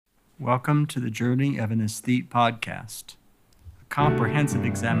Welcome to the Journey of an Aesthete podcast, a comprehensive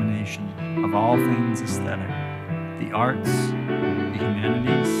examination of all things aesthetic, the arts, the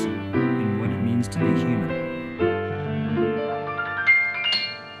humanities, and what it means to be human.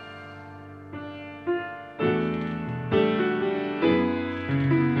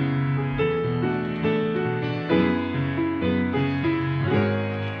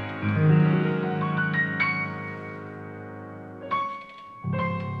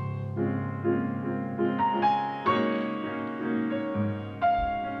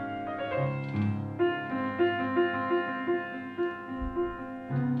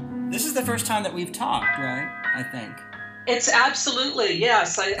 This is the first time that we've talked, right? I think. It's absolutely,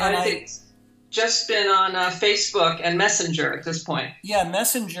 yes. I think it's just been on Facebook and Messenger at this point. Yeah,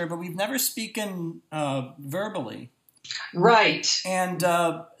 Messenger, but we've never spoken verbally. Right. And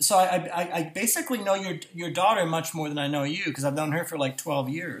so I basically know your daughter much more than I know you, because I've known her for like 12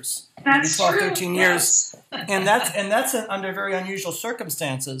 years. That's 12, true. 13 yes. years. And that's under very unusual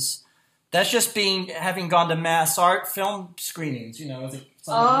circumstances. That's just having gone to mass art film screenings, you know.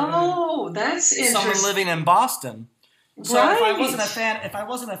 That's interesting. Someone living in Boston. So right. if I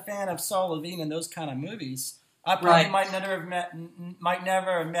wasn't a fan of Saul Levine and those kind of movies, I probably might never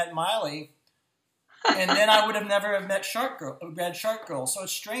have met Miley, and then I would have never have met read Shark Girl. So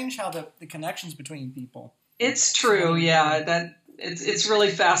it's strange how the connections between people. It's true, yeah. That it's really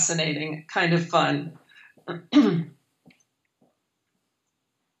fascinating, kind of fun.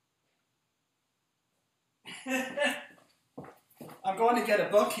 I'm going to get a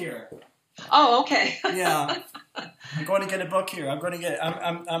book here. Oh, okay. Yeah, I'm going to get a book here. I'm going to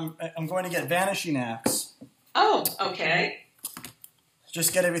get Vanishing Acts. Oh, okay.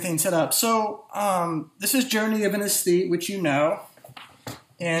 Just get everything set up. So this is Journey of an Aesthete, which you know,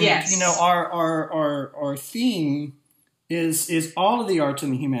 and yes. you know our theme is all of the arts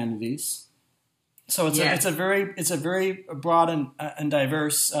and the humanities. So it's a very broad and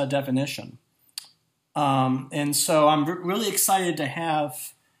diverse definition. And so I'm really excited to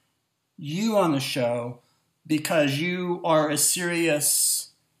have you on the show because you are a serious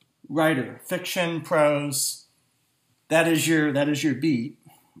writer, fiction, prose. That is your beat.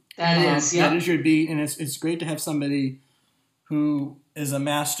 That is your beat, and it's great to have somebody who is a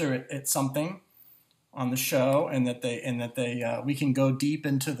master at something on the show, and that they we can go deep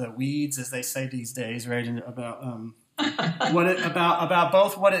into the weeds, as they say these days, right? About about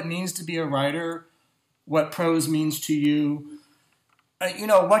both what it means to be a writer, what prose means to you,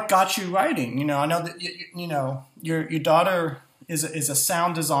 what got you writing. I know that your daughter is a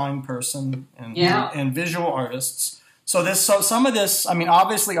sound design person and visual artists. So some of this, I mean,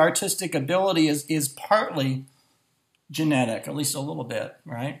 obviously artistic ability is partly genetic, at least a little bit,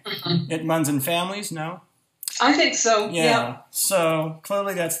 right? Mm-hmm. It runs in families, no? I think so. Yeah. So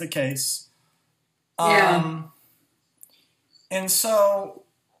clearly that's the case. Yeah. And so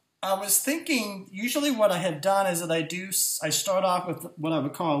I was thinking, usually what I have done is that I start off with what I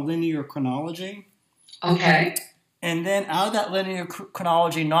would call a linear chronology. Okay. And then out of that linear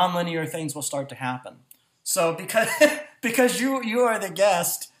chronology, nonlinear things will start to happen. So because you are the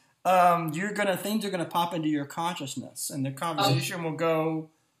guest, things are gonna pop into your consciousness, and the conversation will go,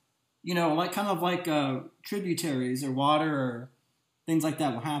 like tributaries or water or things like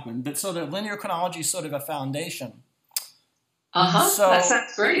that will happen. But so the linear chronology is sort of a foundation. So that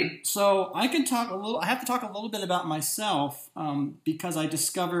sounds great. So I have to talk a little bit about myself because I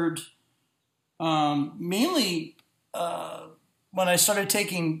discovered mainly when I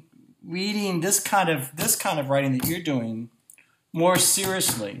started reading this kind of writing that you're doing more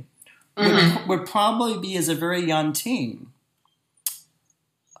seriously would probably be as a very young teen,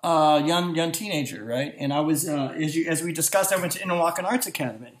 young teenager, right? And I was as we discussed, I went to Interlochen Arts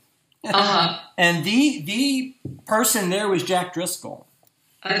Academy. And the person there was Jack Driscoll.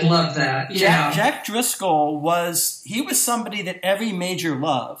 I love that. Yeah. Jack Driscoll was somebody that every major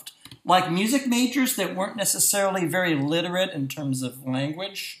loved. Like music majors that weren't necessarily very literate in terms of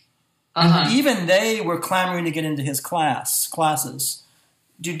language. Even they were clamoring to get into his classes.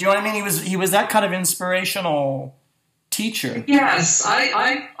 Do you know what I mean? He was that kind of inspirational teacher. Yes,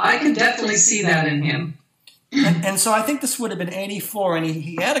 I can definitely see that in him. And so I think this would have been 84, and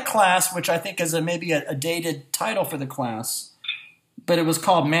he had a class, which I think is maybe a dated title for the class, but it was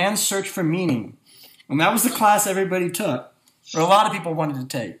called Man's Search for Meaning. And that was the class everybody took, or a lot of people wanted to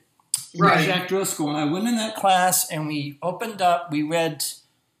take. Right. Jack Driscoll. And I went in that class, and we opened up, we read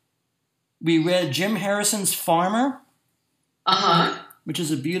Jim Harrison's Farmer, which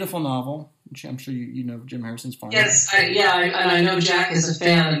is a beautiful novel. Which I'm sure you know Jim Harrison's Farmer. Yes, and I know Jack is a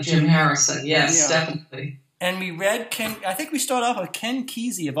fan of Jim Harrison. Yes, definitely. And we read Ken. I think we started off with Ken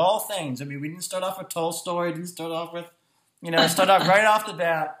Kesey of all things. I mean, we didn't start off with Tolstoy. Didn't start off with, start off right off the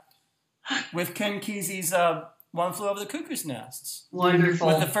bat with Ken Kesey's One Flew Over the Cuckoo's Nests. Wonderful.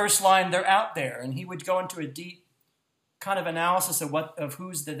 With the first line, "They're out there," and he would go into a deep kind of analysis of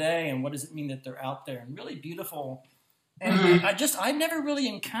who's the they and what does it mean that they're out there, and really beautiful. And I never really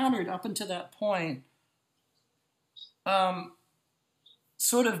encountered up until that point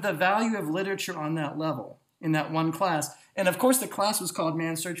sort of the value of literature on that level in that one class. And of course the class was called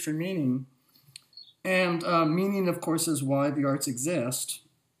Man's Search for Meaning. And meaning, of course, is why the arts exist.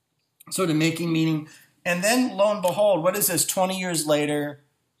 Sort of making meaning. And then, lo and behold, what is this, 20 years later,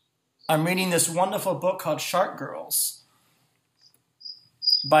 I'm reading this wonderful book called Shark Girls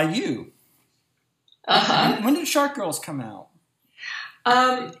by you. When did Shark Girls come out?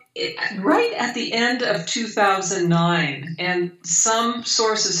 Right at the end of 2009, and some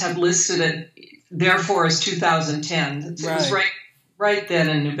sources have listed it, therefore, as 2010. It was right then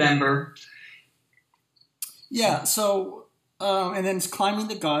in November. Yeah. So, and then it's Climbing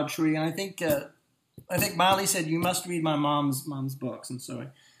the God Tree, and I think Miley said you must read my mom's books, and so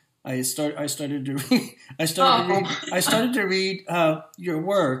I started to read your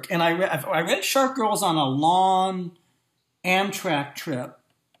work, and I read Shark Girls on a long Amtrak trip.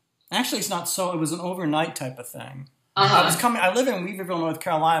 Actually, it's not so. It was an overnight type of thing. I live in Weaverville, North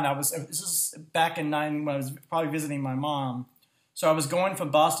Carolina. This is back in '90 when I was probably visiting my mom. So I was going from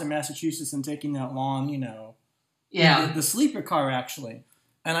Boston, Massachusetts, and taking that long, the sleeper car actually.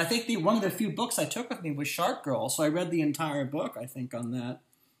 And I think one of the few books I took with me was Shark Girls. So I read the entire book, I think, on that.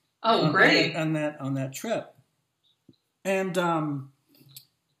 Oh, great! On that trip, and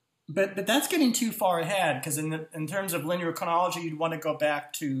but that's getting too far ahead, because in terms of linear chronology, you'd want to go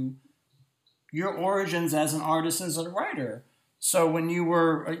back to your origins as an artist, as a writer. So when you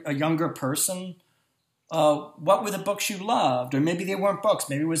were a younger person, what were the books you loved? Or maybe they weren't books.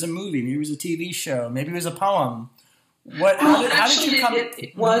 Maybe it was a movie. Maybe it was a TV show. Maybe it was a poem. How did you come?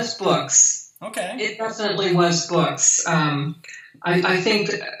 It was books. Okay. It definitely was books. I think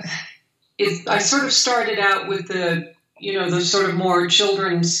I sort of started out with the sort of more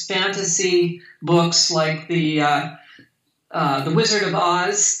children's fantasy books like the Wizard of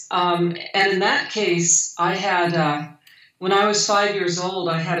Oz. And in that case, I had, when I was 5 years old,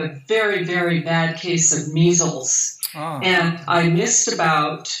 I had a very, very bad case of measles. Oh. And I missed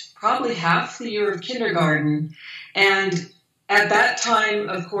about probably half the year of kindergarten. And at that time,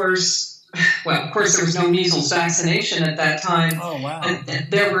 of course, there was no measles vaccination at that time. Oh, wow. And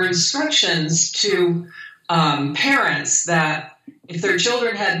there were instructions to parents that if their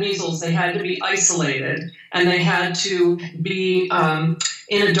children had measles, they had to be isolated and they had to be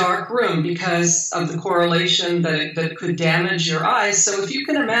in a dark room because of the correlation that it could damage your eyes. So if you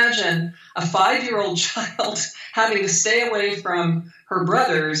can imagine a 5-year-old child having to stay away from her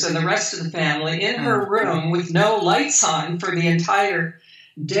brothers and the rest of the family in her room with no lights on for the entire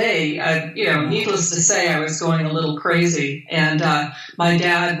day, needless to say, I was going a little crazy. And my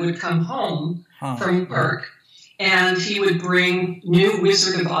dad would come home from work, and he would bring new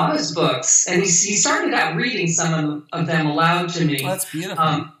Wizard of Oz books. And he started out reading some of them aloud to me. Oh, that's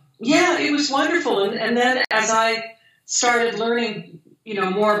beautiful. Yeah, it was wonderful. And then as I started learning,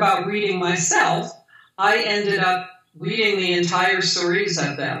 more about reading myself, I ended up reading the entire series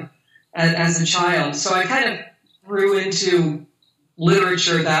of them as a child. So I kind of grew into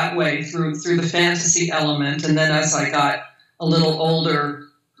literature that way through the fantasy element. And then as I got a little older,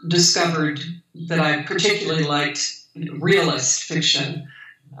 discovered that I particularly liked realist fiction.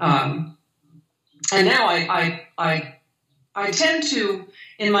 And now I tend to,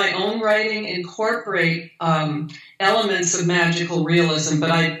 in my own writing, incorporate elements of magical realism,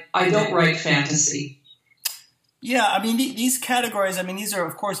 but I don't write fantasy. Yeah, I mean, these categories, these are,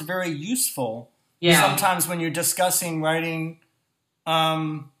 of course, very useful. Yeah. Sometimes when you're discussing writing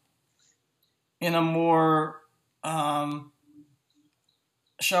in a more, I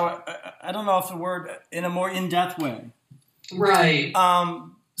don't know if the word, in a more in-depth way. Right.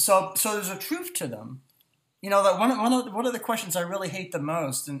 So there's a truth to them. That one of the questions I really hate the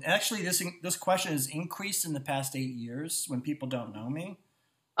most, and actually this question has increased in the past 8 years when people don't know me.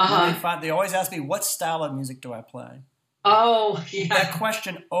 They always ask me, what style of music do I play? Oh, yeah. That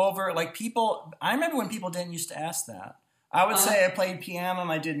question over, I remember when people didn't used to ask that. I would say I played piano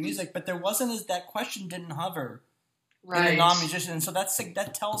and I did music, but there wasn't that question didn't hover. Right. In a non-musician. And so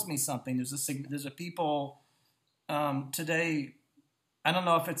that tells me something. There's a people today, I don't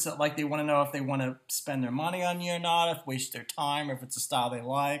know if it's like they want to know if they want to spend their money on you or not, if waste their time, or if it's a style they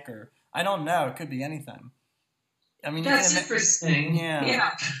like, or I don't know. It could be anything. That's interesting.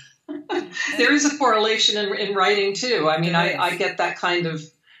 Yeah. There is a correlation in writing too. I mean, I get that kind of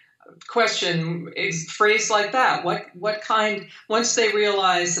question phrased like that. What kind, once they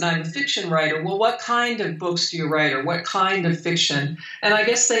realize that I'm a fiction writer, well, what kind of books do you write, or what kind of fiction? And I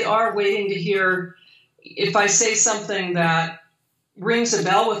guess they are waiting to hear if I say something that rings a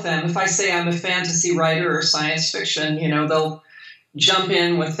bell with them. If I say I'm a fantasy writer or science fiction, they'll jump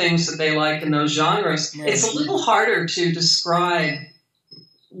in with things that they like in those genres. Yeah. It's a little harder to describe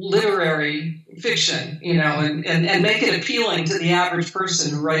literary fiction, and make it appealing to the average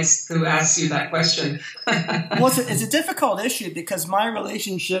person who asks you that question. Well, it's a difficult issue because my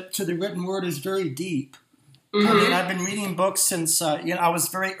relationship to the written word is very deep. Mm-hmm. I mean, I've been reading books since, I was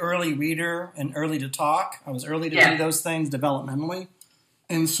a very early reader and early to talk. I was early to do those things developmentally.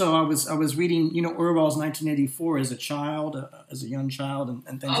 And so I was reading, Orwell's 1984 as a child, as a young child,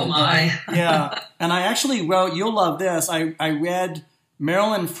 and things like that. Yeah. And I actually wrote, you'll love this, I read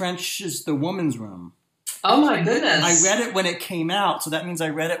Marilyn French's The Woman's Room. Oh, my goodness. I read it when it came out, so that means I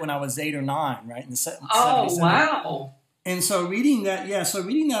read it when I was 8 or 9, right? In the 70s. Oh, wow. And so reading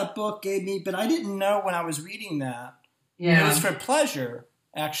that book gave me, but I didn't know when I was reading that. Yeah. It was for pleasure,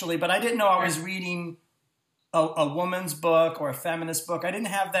 actually, but I didn't know I was reading a woman's book or a feminist book. I didn't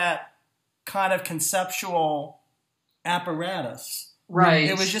have that kind of conceptual apparatus. Right.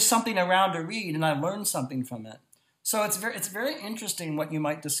 It was just something around to read, and I learned something from it. So it's very interesting what you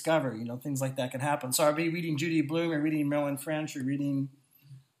might discover. Things like that can happen. So I'll be reading Judy Blume, or reading Marilyn French, or reading,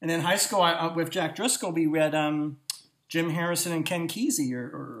 and in high school with Jack Driscoll we read Jim Harrison and Ken Kesey,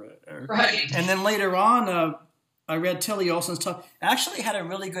 or right. And then later on I read Tilly Olson's talk. I actually had a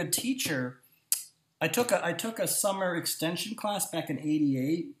really good teacher. I took a summer extension class back in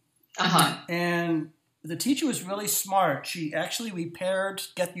 '88, and the teacher was really smart. We paired.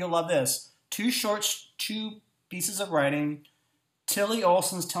 You'll love this. Two pieces of writing, Tilly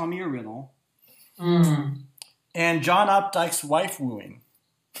Olson's Tell Me a Riddle, and John Updike's Wife Wooing.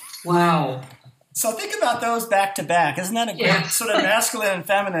 Wow. So think about those back to back. Isn't that a great sort of masculine and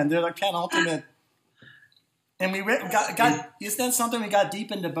feminine? They're like kind of ultimate. And isn't that something we got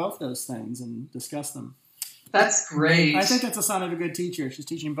deep into both those things and discussed them? That's great. I think that's a sign of a good teacher. She's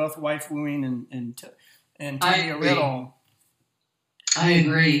teaching both wife wooing and Tell Me a Riddle. I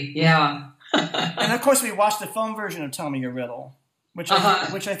agree. Yeah. And of course, we watched the film version of Tell Me a Riddle, which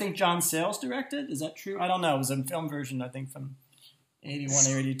I think John Sayles directed. Is that true? I don't know. It was a film version, I think, from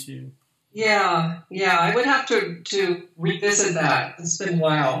 81 or 82. Yeah. I would have to revisit that. It's been a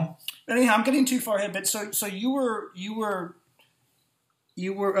while. Anyhow, I'm getting too far ahead. But so you were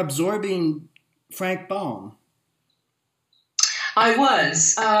absorbing Frank Baum. I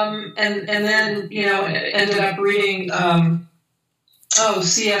was, and then ended up reading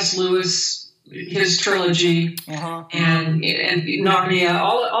C.S. Lewis. His trilogy and Narnia,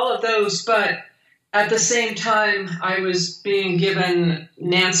 all of those. But at the same time, I was being given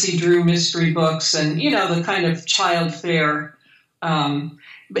Nancy Drew mystery books and, the kind of child fare. But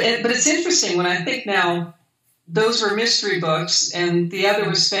it's interesting when I think now, those were mystery books and the other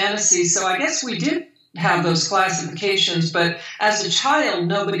was fantasy. So I guess we did have those classifications. But as a child,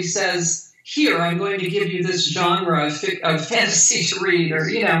 nobody says, here, I'm going to give you this genre of fantasy to read, or,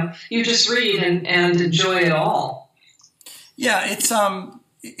 you just read and enjoy it all. Yeah,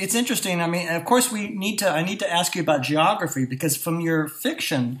 it's interesting. I mean, of course, I need to ask you about geography, because from your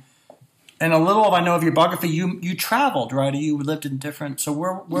fiction and a little I know of your biography, you traveled, right? You lived in different, so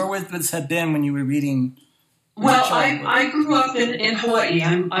where would this have been when you were reading? Well, I grew up in Hawaii.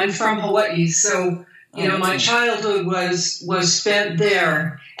 I'm from Hawaii, so my childhood was spent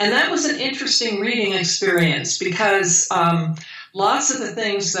there. And that was an interesting reading experience because lots of the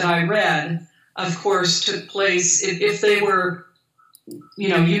things that I read, of course, took place, if they were,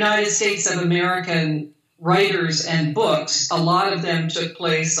 United States of American writers and books, a lot of them took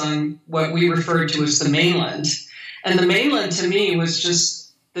place on what we referred to as the mainland. And the mainland to me was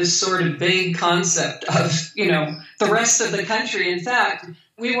just this sort of vague concept of, the rest of the country. In fact,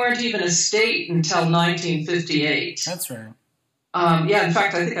 we weren't even a state until 1958. That's right. In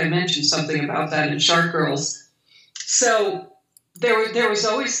fact, I think I mentioned something about that in Shark Girls. So there was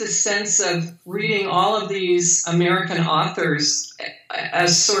always this sense of reading all of these American authors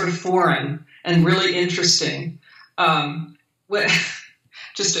as sort of foreign and really interesting.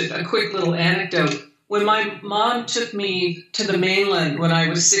 Just a quick little anecdote. When my mom took me to the mainland when I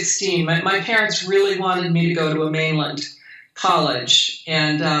was 16, my parents really wanted me to go to a mainland college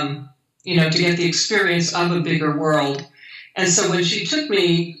and, to get the experience of a bigger world. And so when she took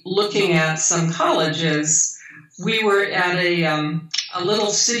me looking at some colleges, we were at a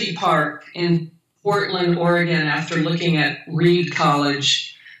little city park in Portland, Oregon, after looking at Reed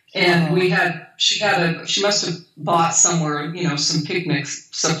College, And she must have bought somewhere, some picnic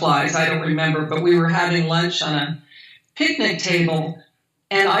supplies. I don't remember, but we were having lunch on a picnic table,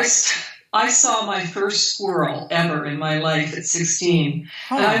 and I saw my first squirrel ever in my life at 16.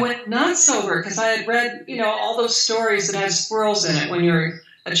 Huh. And I went nuts over it because I had read, all those stories that had squirrels in it when you're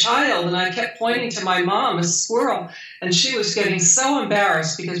a child. And I kept pointing to my mom, a squirrel. And she was getting so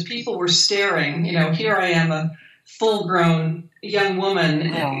embarrassed because people were staring. Here I am, a full-grown young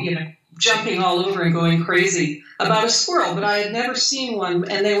woman, jumping all over and going crazy about a squirrel. But I had never seen one,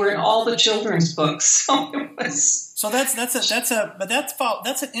 and they were in all the children's books. So it was... So that's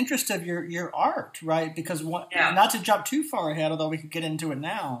an interest of your art, right? Because not to jump too far ahead, although we could get into it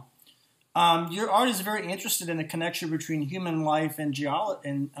now, your art is very interested in the connection between human life and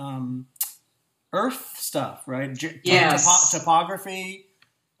Earth stuff, right? Topography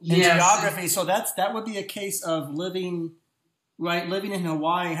and geography. So that would be a case of living in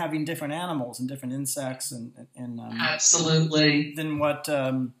Hawaii, having different animals and different insects and absolutely. Than what.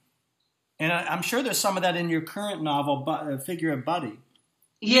 And I'm sure there's some of that in your current novel, Figure of Buddy.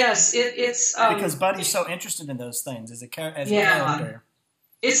 Yes, it's... because Buddy's so interested in those things as a character.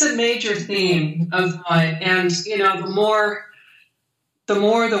 It's a major theme of mine. And, the more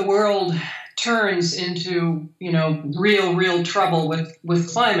the world turns into, real trouble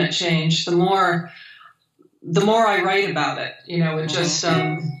with climate change, the more I write about it. It just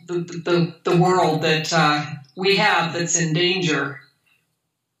the world that we have that's in danger.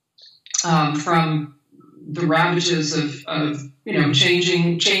 From the ravages of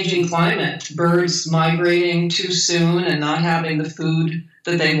changing climate, birds migrating too soon and not having the food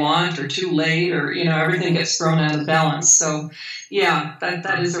that they want, or too late, or everything gets thrown out of balance. So,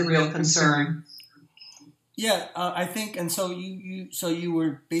 that is a real concern. Yeah, I think, and so you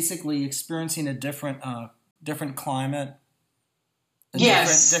were basically experiencing a different climate.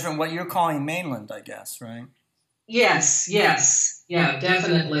 Yes, different what you're calling mainland, I guess, right? Yes, yeah,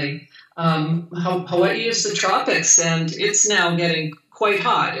 definitely. Hawaii is the tropics, and it's now getting quite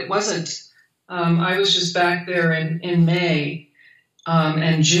hot. It wasn't. I was just back there in May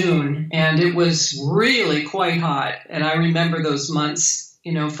and June, and it was really quite hot. And I remember those months,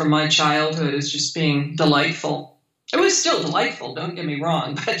 from my childhood as just being delightful. It was still delightful, don't get me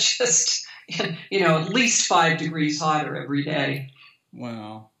wrong, but just, at least 5 degrees hotter every day.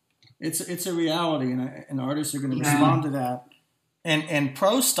 Wow. It's a reality, and artists are going to respond to that. And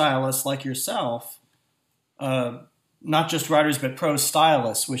prose stylists like yourself, not just writers but prose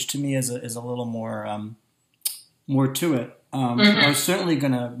stylists, which to me is a little more to it, are certainly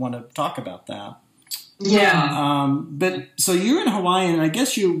going to want to talk about that. Yeah. But so you're in Hawaii, and I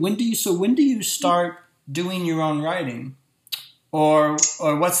guess when do you start doing your own writing, or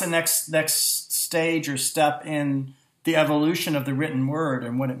what's the next stage or step in the evolution of the written word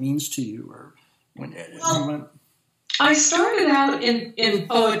and what it means to you, or when? I started out in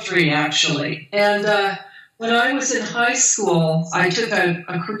poetry, actually. And when I was in high school, I took a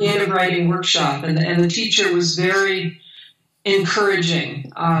creative writing workshop, and the teacher was very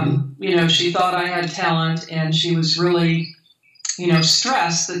encouraging. She thought I had talent, and she was really,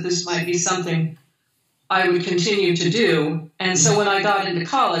 stressed that this might be something I would continue to do. And so when I got into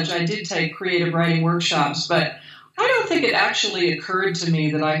college, I did take creative writing workshops, but I don't think it actually occurred to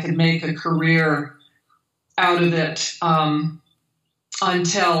me that I could make a career out of it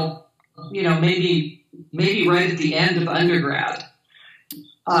until, maybe right at the end of undergrad.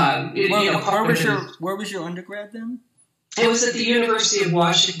 Where was your undergrad then? It was at the University of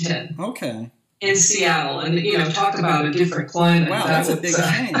Washington. Okay. In Seattle, and talk about a different climate. Wow, that's a big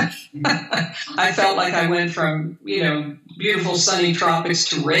change. I felt like I went from beautiful sunny tropics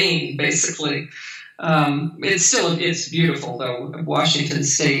to rain, basically. It's beautiful though. Washington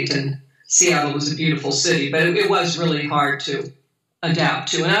State and Seattle was a beautiful city, but it was really hard to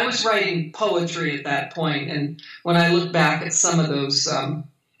adapt to. And I was writing poetry at that point, and when I look back at some of those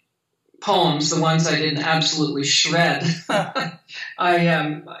poems, the ones I didn't absolutely shred,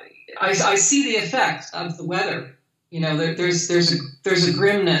 I see the effect of the weather. There's a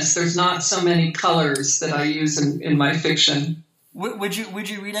grimness. There's not so many colors that I use in my fiction. Would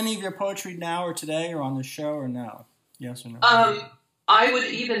you read any of your poetry now or today or on the show or no? Yes or no? I would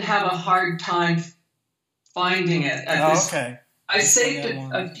even have a hard time finding it. Okay. I saved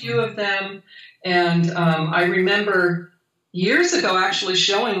a few of them, and I remember years ago actually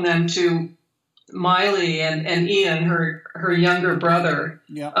showing them to Miley and Ian, her younger brother,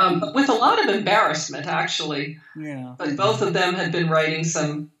 with a lot of embarrassment, actually. Yeah. But both of them had been writing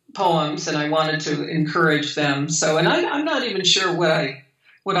some poems, and I wanted to encourage them. So, and I'm not even sure what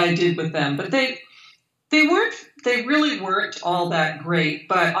I did with them, but they weren't they really weren't all that great,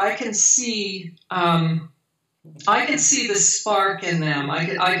 but I can see the spark in them.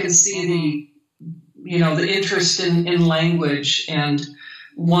 I can see the interest in language and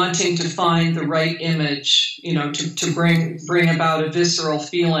wanting to find the right image, to bring about a visceral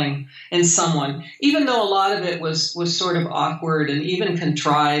feeling in someone, even though a lot of it was sort of awkward and even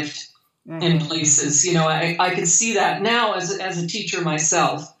contrived in places. I could see that now as a teacher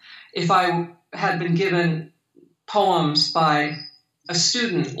myself. If I had been given poems by a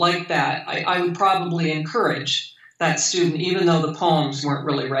student like that, I would probably encourage that student, even though the poems weren't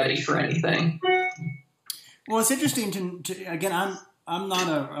really ready for anything. Well, it's interesting to again. I'm not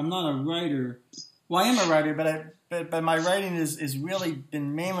a writer. Well, I am a writer, but my writing is really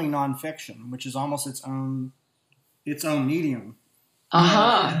been mainly nonfiction, which is almost its own medium.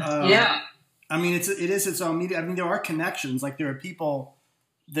 Yeah. I mean, it is its own medium. I mean, there are connections. Like there are people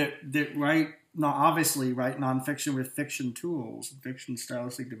that write, obviously write nonfiction with fiction tools, fiction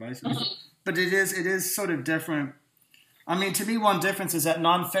stylistic devices. But it is sort of different. I mean, to me, one difference is that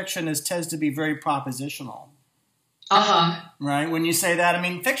nonfiction tends to be very propositional. Right? When you say that, I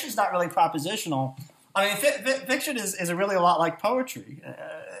mean, fiction's not really propositional. I mean, fiction is really a lot like poetry.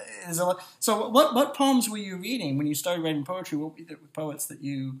 So what poems were you reading when you started writing poetry? What were the poets that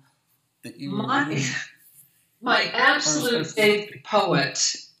you my absolute favorite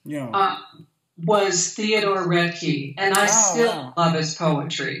poet was Theodore Redke, and I still love his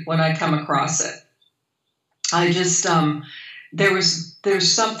poetry when I come across it. I just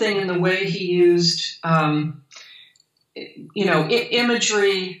there's something in the way he used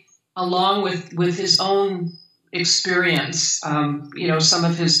imagery along with his own experience. Some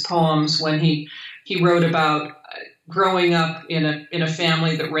of his poems when he wrote about growing up in a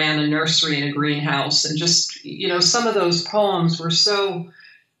family that ran a nursery in a greenhouse, and just some of those poems were so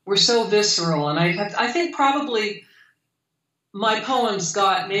visceral, and I think probably my poems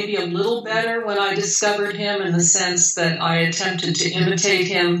got maybe a little better when I discovered him, in the sense that I attempted to imitate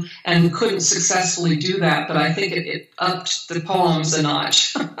him and couldn't successfully do that, but I think it upped the poems a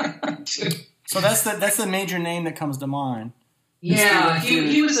notch. So that's the major name that comes to mind. Yeah,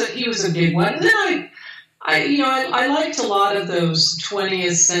 he was a big one. And then I liked a lot of those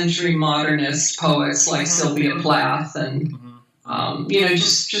 20th century modernist poets like Sylvia Plath and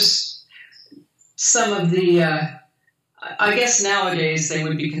just some of the I guess nowadays they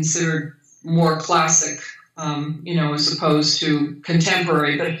would be considered more classic, as opposed to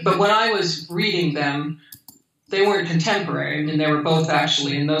contemporary. But when I was reading them, they weren't contemporary. I mean, they were both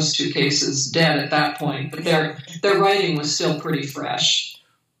actually, in those two cases, dead at that point. But their writing was still pretty fresh.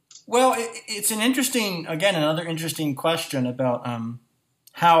 Well, it's another interesting question about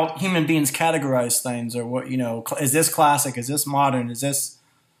how human beings categorize things, or what, is this classic? Is this modern? Is this...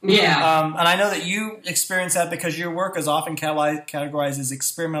 Yeah. And I know that you experience that because your work is often categorized as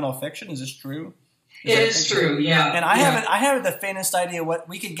experimental fiction. Is this true? It is true, yeah. And I haven't the faintest idea what...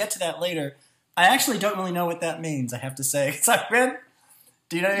 We could get to that later. I actually don't really know what that means, I have to say. Because I've read...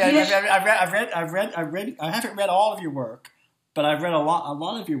 Do you know? I haven't read all of your work, but I've read a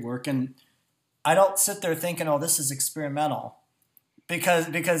lot of your work, and I don't sit there thinking, "Oh, this is experimental,"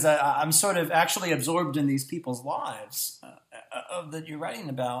 because I'm sort of actually absorbed in these people's lives that you're writing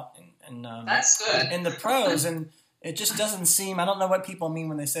about, and that's good in the prose, and it just doesn't seem. I don't know what people mean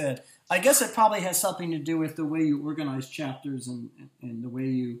when they say it. I guess it probably has something to do with the way you organize chapters and the way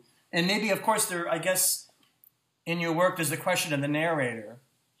you, and maybe of course I guess in your work there's the question of the narrator.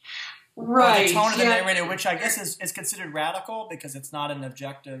 Right. Or the tone of the narrator, which I guess is considered radical because it's not an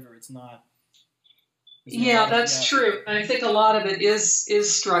objective, or it's not. Yeah, that's true. And I think a lot of it is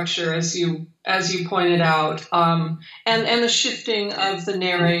structure, as you pointed out, and the shifting of the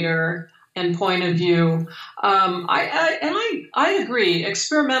narrator and point of view. I agree.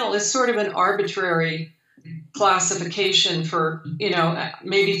 Experimental is sort of an arbitrary classification for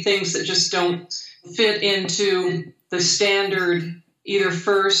maybe things that just don't fit into the standard either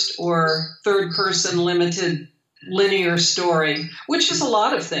first or third person limited linear story, which is a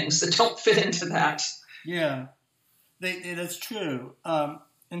lot of things that don't fit into that. Yeah, that's true.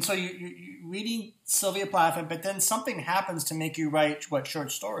 And so you reading Sylvia Plath, but then something happens to make you write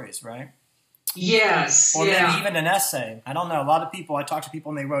short stories, right? Yes. Or maybe even an essay. I don't know. A lot of people, I talk to people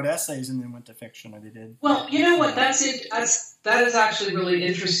and they wrote essays and then went to fiction, or they did. Well, you know what? That is actually really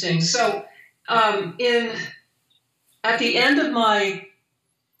interesting. So, at the end of my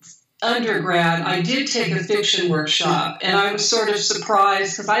undergrad, I did take a fiction workshop, and I was sort of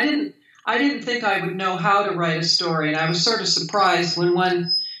surprised because I didn't think I would know how to write a story, and I was sort of surprised when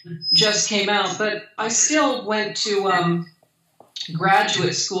one just came out. But I still went to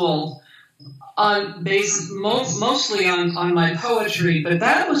graduate school mostly on my poetry, but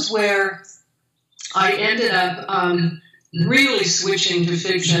that was where I ended up really switching to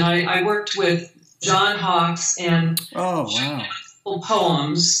fiction. I worked with John Hawkes and poems,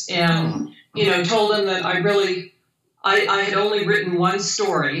 and told him that I had only written one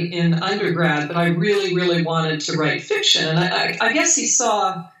story in undergrad, but I really, really wanted to write fiction. And I guess he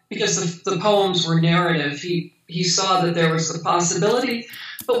saw, because the poems were narrative, he saw that there was the possibility.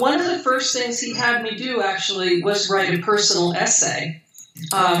 But one of the first things he had me do actually was write a personal essay.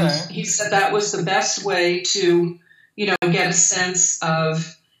 He said that was the best way to, get a sense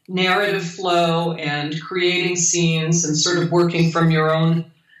of narrative flow and creating scenes and sort of working from your own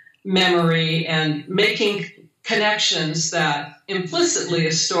memory and making connections that implicitly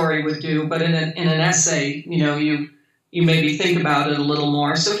a story would do, but in an essay, you maybe think about it a little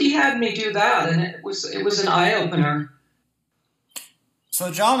more. So he had me do that, and it was an eye-opener.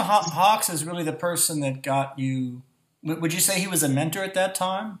 So John Hawkes is really the person that got you. Would you say he was a mentor at that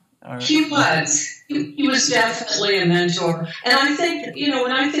time? He was. He was definitely a mentor. And I think,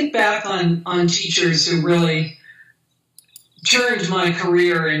 when I think back on teachers who really turned my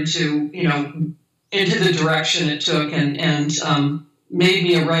career into the direction it took and made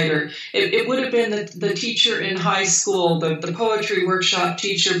me a writer, it would have been the teacher in high school, the poetry workshop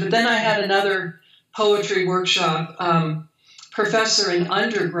teacher. But then I had another poetry workshop professor in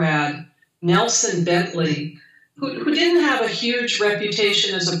undergrad, Nelson Bentley, who didn't have a huge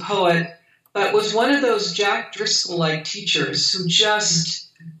reputation as a poet, but was one of those Jack Driscoll-like teachers who just,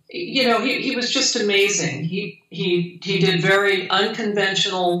 he was just amazing. He did very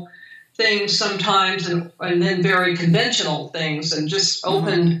unconventional things sometimes and then very conventional things, and just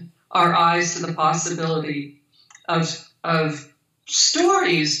opened our eyes to the possibility of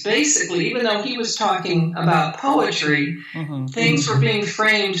stories, basically. Even though he was talking about poetry, things were being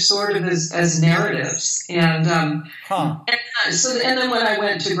framed sort of as narratives. And then when I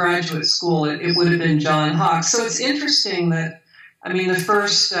went to graduate school, it would have been John Hawkes. So it's interesting that,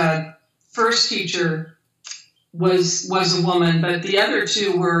 the first teacher was a woman, but the other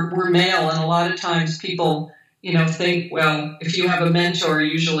two were male. And a lot of times people, think, well, if you have a mentor,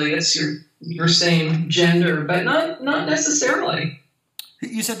 usually it's your same gender, but not necessarily.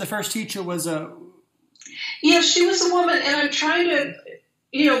 You said the first teacher was a... Yeah, she was a woman, and I'm trying to,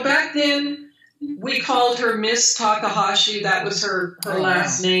 back then we called her Miss Takahashi. That was her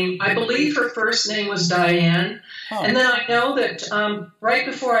last name. I believe her first name was Diane. And then I know that right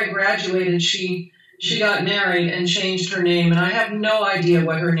before I graduated, she got married and changed her name, and I have no idea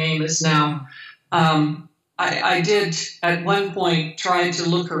what her name is now. I did at one point try to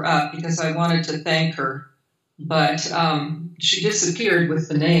look her up because I wanted to thank her, but she disappeared with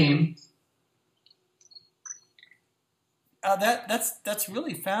the name. That's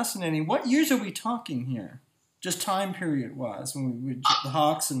really fascinating. What years are we talking here? Just time period wise, when we the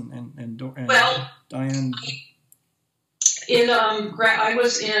Hawks and Diane. I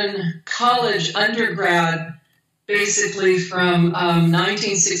was in college undergrad, basically from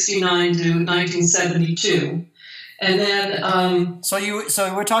 1969 to 1972, and then. So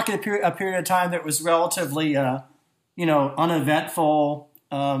we're talking a period of time that was relatively, uneventful,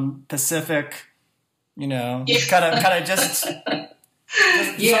 Pacific, kind of just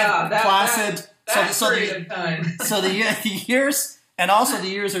placid. That period of time. So the years, and also the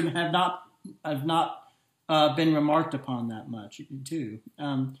years have not been remarked upon that much too.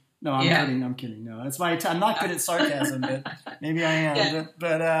 No, I'm kidding. No, that's my. I'm not good at sarcasm, but maybe I am. Yeah.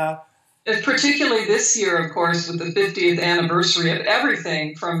 But particularly this year, of course, with the 50th anniversary of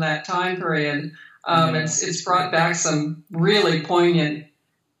everything from that time period, it's brought back some really poignant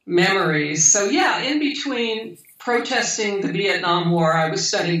memories. So in between protesting the Vietnam War, I was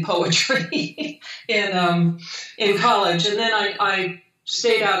studying poetry in college, and then I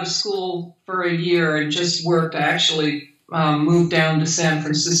stayed out of school for a year and just worked. I actually moved down to San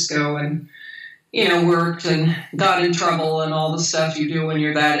Francisco and, worked and got in trouble and all the stuff you do when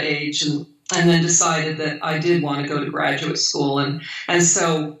you're that age, and then decided that I did want to go to graduate school. And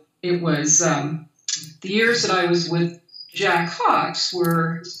so it was the years that I was with Jack Hawkes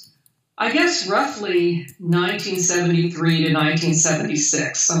were, I guess, roughly 1973 to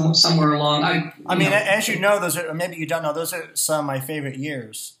 1976, somewhere along. As you know, those are, maybe you don't know, those are some of my favorite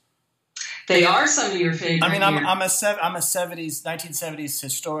years. They are some of your favorite years. I'm a 1970s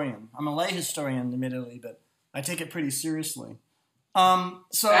historian. I'm a lay historian, admittedly, but I take it pretty seriously.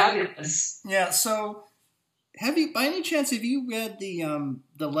 Fabulous. Yeah. So, by any chance, have you read the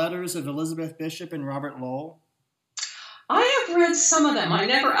letters of Elizabeth Bishop and Robert Lowell? I have read some of them. I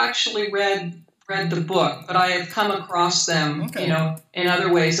never actually read read the book, but I have come across them, Okay. you know, in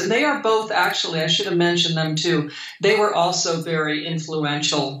other ways. And they are both, actually, I should have mentioned them too. They were also very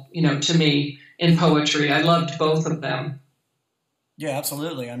influential, you know, to me in poetry. I loved both of them. Yeah,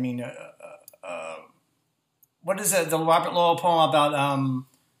 absolutely. I mean, what is it? The Robert Lowell poem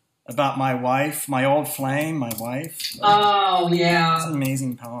about my wife, my old flame, my wife. Oh, yeah. It's an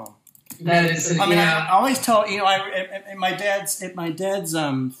amazing poem. That is. I mean, I always tell at my dad's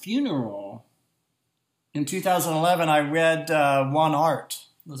funeral in 2011, I read One Art,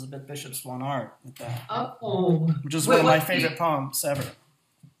 Elizabeth Bishop's One Art, which is one of my favorite poems ever.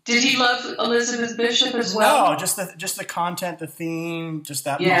 Did he love Elizabeth Bishop as well? No, just the content, the theme, just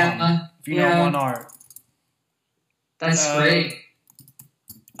that poem. If you know One Art, that's great.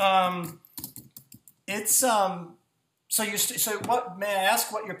 It's So what? May I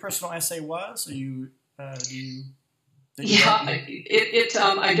ask what your personal essay was? Are you? I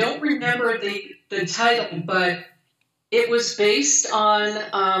don't remember the title, but it was based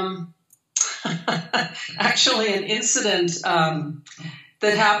on actually an incident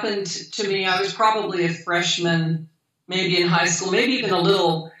that happened to me. I was probably a freshman, maybe in high school, maybe even a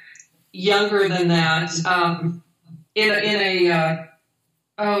little younger than that.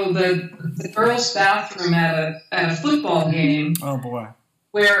 The girls' bathroom at a football game. Oh boy!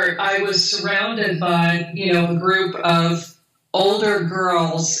 Where I was surrounded by, you know, a group of older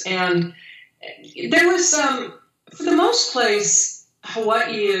girls, and there was for the most place,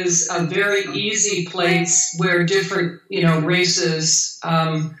 Hawaii is a very easy place where different, you know, races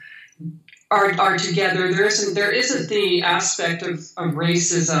are together. There isn't the aspect of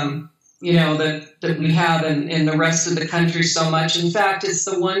racism, you know, that we have in the rest of the country so much. In fact, it's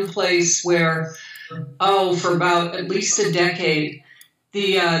the one place where, for about at least a decade,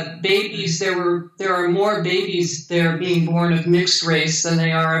 the babies, there are more babies there being born of mixed race than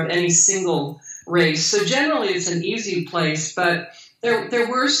they are of any single race. So generally it's an easy place, but there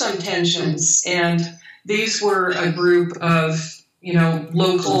were some tensions, and these were a group of, you know,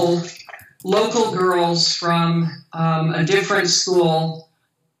 local girls from a different school,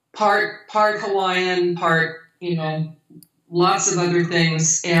 part Hawaiian, part, you know, lots of other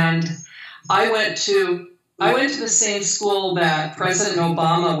things. And I went to the same school that President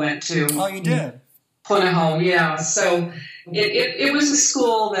Obama went to. Oh, you did? Punahou, yeah. So it was a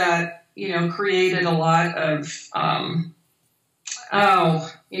school that, you know, created a lot of,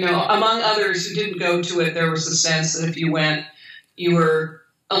 you know, among others who didn't go to it, there was a sense that if you went, you were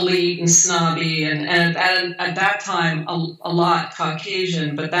elite and snobby, and at that time, a lot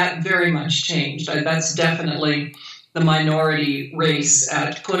Caucasian, but that very much changed. That's definitely the minority race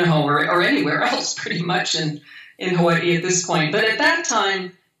at Punahou or anywhere else pretty much in Hawaii at this point. But at that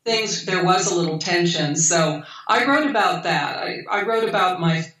time, there was a little tension. So I wrote about that. I wrote about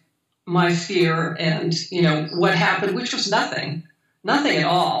my fear and, you know, what happened, which was nothing at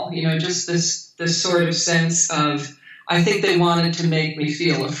all. You know, just this sort of sense of, I think they wanted to make me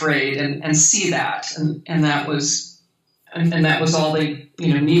feel afraid and see that. And that was all they,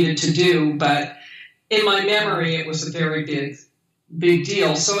 you know, needed to do. But in my memory, it was a very big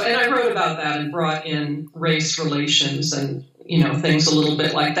deal. So, and I wrote about that and brought in race relations and, you know, things a little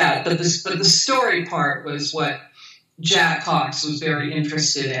bit like that. But the story part was what Jack Hawkes was very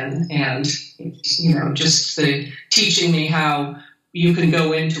interested in, and, you know, just teaching me how you can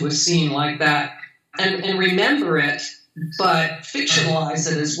go into a scene like that and remember it, but fictionalize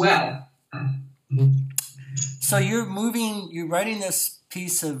it as well. So you're writing this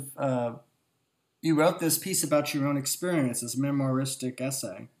piece of. You wrote this piece about your own experience, this memoiristic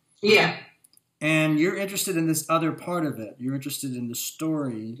essay. Yeah. And you're interested in this other part of it. You're interested in the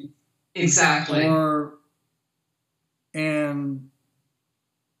story. Exactly. And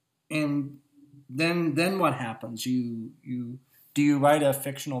then what happens? Do you write a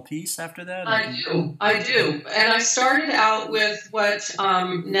fictional piece after that? I do. And I started out with what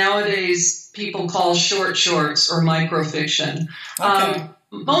nowadays people call short shorts or microfiction. Okay.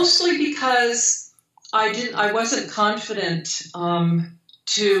 Mostly because I wasn't confident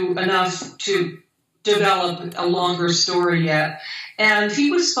enough to develop a longer story yet. And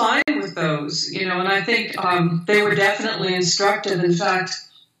he was fine with those, you know, and I think they were definitely instructive. In fact,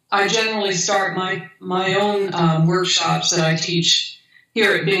 I generally start my own workshops that I teach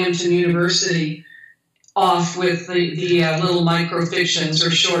here at Binghamton University off with the little microfictions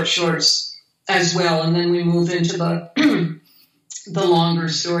or short shorts as well, and then we move into the longer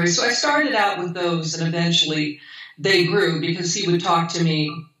stories. So I started out with those, and eventually they grew because he would talk to me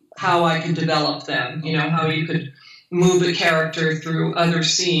how I could develop them, you know, how you could move a character through other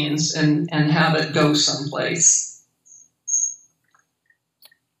scenes and have it go someplace.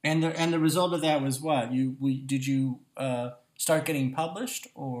 And the result of that was what? Did you start getting published,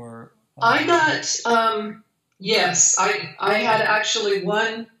 or? I got yes. I had actually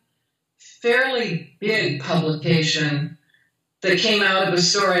one fairly big publication that came out of a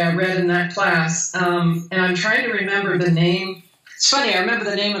story I read in that class, and I'm trying to remember the name. It's funny, I remember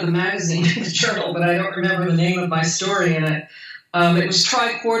the name of the magazine, the journal, but I don't remember the name of my story in it. It was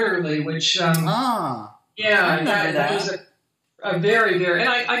Tri-Quarterly, which yeah, that was a very, very, and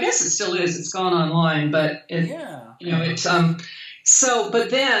I guess it still is. It's gone online, but it's so. But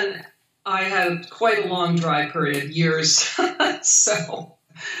then I had quite a long dry period, years. So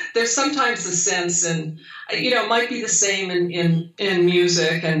there's sometimes the sense, and it might be the same in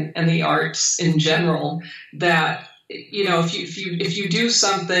music and the arts in general, that if you do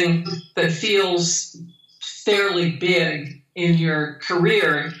something that feels fairly big in your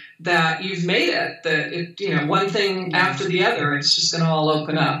career, that you've made it, that one thing after the other, it's just going to all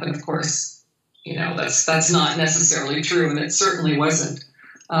open up. And of course, that's not necessarily true, and it certainly wasn't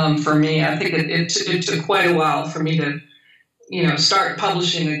for me. I think it took quite a while for me to start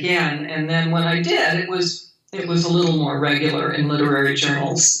publishing again, and then when I did, it was a little more regular in literary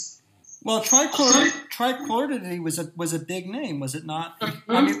journals. Well, Tri-Quarterly was a big name, was it not?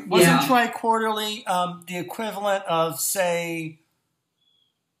 Mm-hmm. I mean, wasn't Tri-Quarterly the equivalent of, say,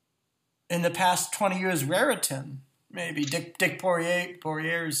 in the past 20 years, Raritan? Maybe Dick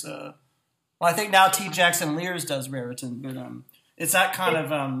Poirier's. Well, I think now T. Jackson Lears does Raritan, but it's that kind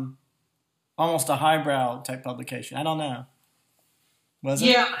of almost a highbrow type publication. I don't know. Was it?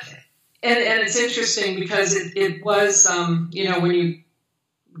 Yeah, and it's interesting because it was when you.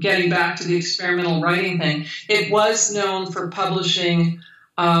 Getting back to the experimental writing thing, it was known for publishing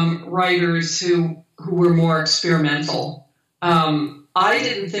writers who were more experimental. I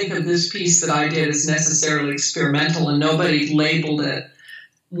didn't think of this piece that I did as necessarily experimental, and nobody labeled it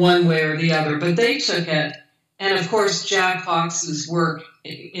one way or the other, but they took it. And of course, Jack Fox's work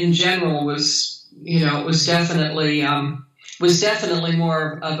in general was definitely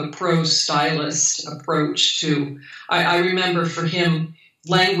more of a prose stylist approach to. I remember for him,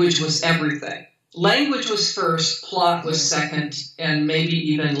 language was everything. Language was first, plot was second, and maybe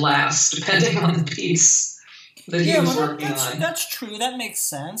even last, depending on the piece that he was working on. That's true. That makes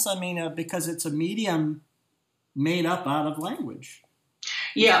sense. I mean, because it's a medium made up out of language.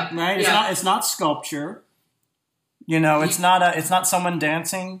 Yeah. Right. It's not sculpture. It's not someone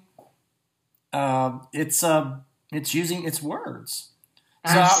dancing. It's using words.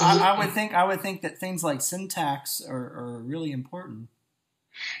 So I would think that things like syntax are really important.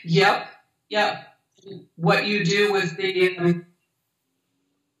 Yep. What you do with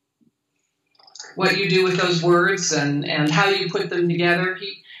those words and how you put them together.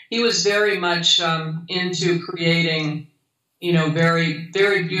 He was very much into creating, very,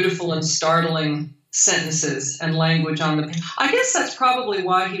 very beautiful and startling sentences and language on the page. I guess that's probably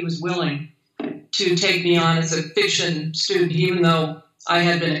why he was willing to take me on as a fiction student, even though I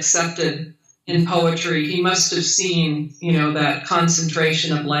had been accepted in poetry. He must have seen, that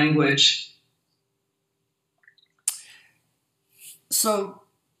concentration of language. So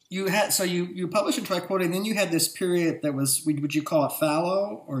you published in Tri-Quarterly, and then you had this period that was, would you call it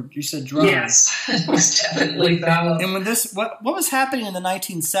fallow, or you said dry? Yes, it was definitely fallow. And when what was happening in the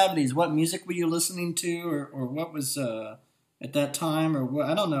 1970s? What music were you listening to, or what was at that time, or what,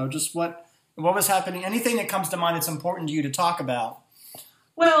 I don't know, just what was happening? Anything that comes to mind that's important to you to talk about?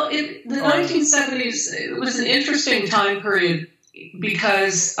 Well, the 1970s, it was an interesting time period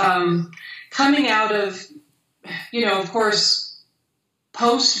because coming out of, of course,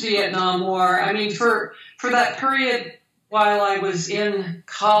 post-Vietnam War, I mean, for that period while I was in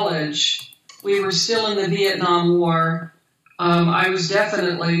college, we were still in the Vietnam War. I was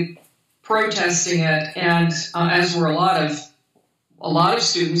definitely protesting it, and as were a lot of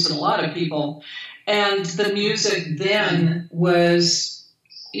students and a lot of people. And the music then was,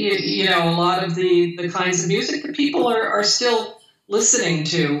 a lot of the kinds of music that people are still listening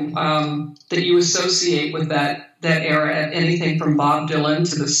to, that you associate with that era, anything from Bob Dylan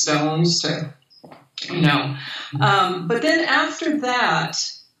to the Stones to, But then after that,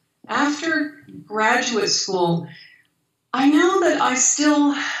 after graduate school, I know that I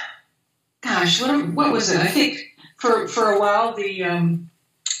still, what was it? I think for a while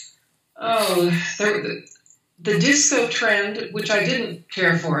the disco trend, which I didn't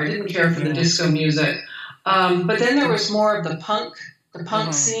care for. I didn't care for the disco music. But then there was more of the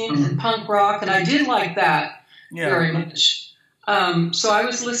punk scene and punk rock, and I did like that very much. So I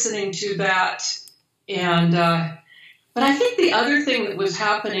was listening to that, and but I think the other thing that was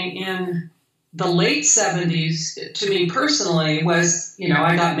happening the late 70s, to me personally, was,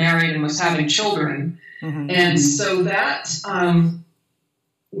 I got married and was having children. Mm-hmm. And so that,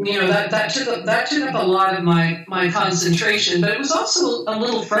 that took up a lot of my concentration, but it was also a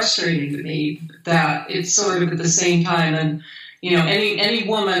little frustrating to me that it's sort of at the same time. And, any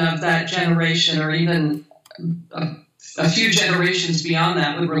woman of that generation, or even a few generations beyond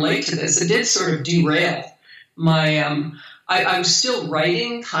that, would relate to this. It did sort of derail my, I was still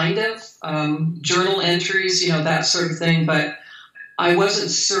writing, kind of, journal entries, that sort of thing, but I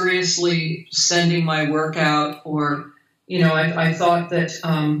wasn't seriously sending my work out, or, I thought that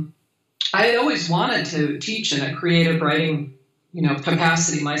I had always wanted to teach in a creative writing,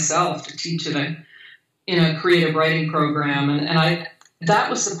 capacity myself, to teach in a creative writing program, and that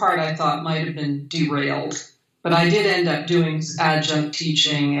was the part I thought might have been derailed. But I did end up doing adjunct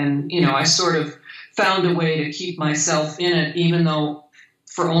teaching, and, I sort of found a way to keep myself in it, even though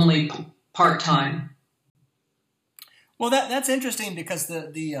for only part-time. Well, that's interesting, because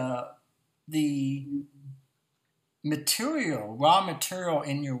the material, raw material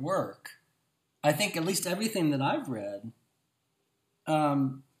in your work, I think at least everything that I've read,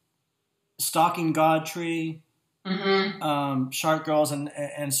 Stalking Godtree, mm-hmm. Shark Girls,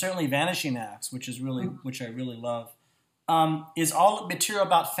 and certainly Vanishing Acts, which I really love, is all material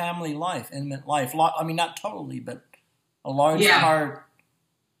about family life, intimate life. I mean, not totally, but a large part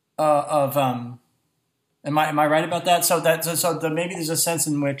of. Am I right about that? So maybe there's a sense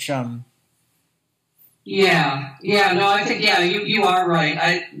in which. No, I think you are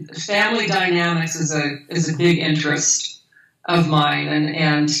right. Family dynamics is a big interest of mine,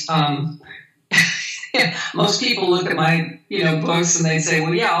 and most people look at my books and they say,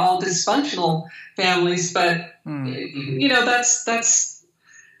 well, yeah, all dysfunctional families, but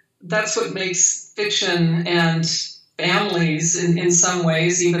that's what makes fiction and families in some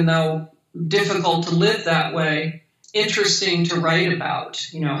ways, even though difficult to live that way, interesting to write about.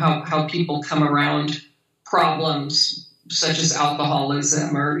 How people come around problems such as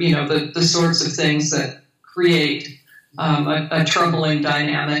alcoholism, or the sorts of things that create a troubling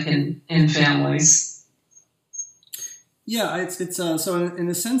dynamic in families. Yeah, it's so in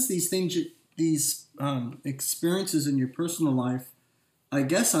a sense, these things, these experiences in your personal life, I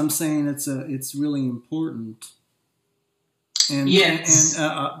guess I'm saying it's really important, and yes,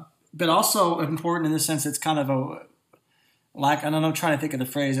 but also important in the sense it's kind of I don't know, I'm trying to think of the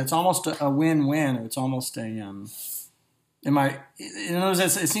phrase. It's almost a win-win, or it's almost a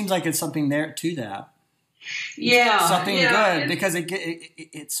it seems like it's something there to that. Yeah, something good, because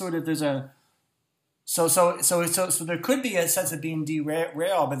it sort of, there's a. So there could be a sense of being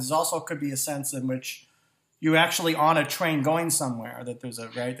derailed, but there's also could be a sense in which you're actually on a train going somewhere. That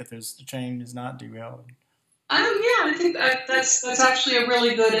the train is not derailed. I think that's actually a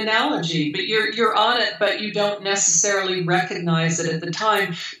really good analogy. But you're on it, but you don't necessarily recognize it at the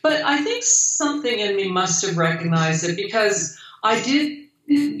time. But I think something in me must have recognized it, because I did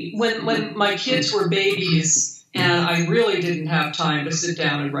when my kids were babies, and I really didn't have time to sit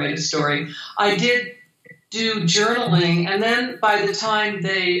down and write a story. I did do journaling, and then by the time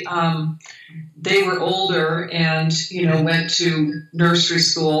they were older and went to nursery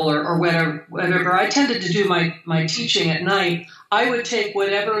school or whatever, I tended to do my teaching at night. I would take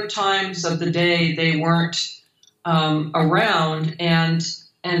whatever times of the day they weren't around and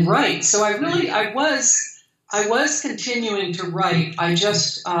write. So I was continuing to write. I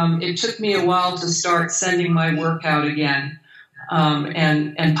just it took me a while to start sending my work out again,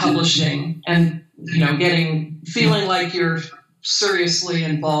 and publishing, and feeling like you're seriously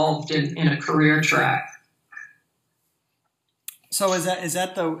involved in a career track. So is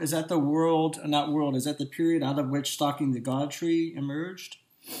that the world, not world, is that the period out of which Stalking the Godtree emerged?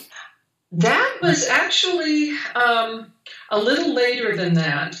 That was actually a little later than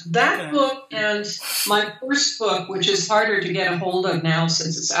that. That book and my first book, which is harder to get a hold of now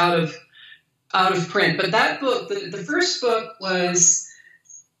since it's out of print. But that book, the first book was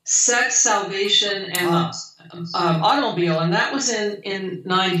Sex, Salvation, and Automobile, and that was in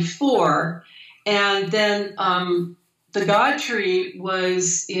 94. And then the Godtree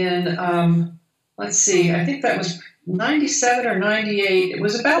was in, let's see, I think that was 97 or 98. It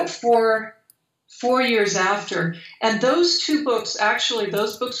was about four years after. And those two books,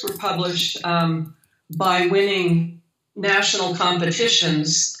 those books were published by winning national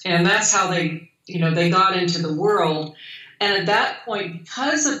competitions, and that's how they got into the world. And at that point,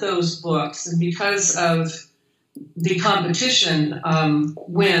 because of those books and because of the competition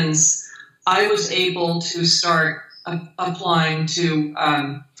wins, I was able to start applying to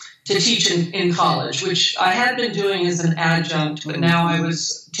to teach in college, which I had been doing as an adjunct, but now I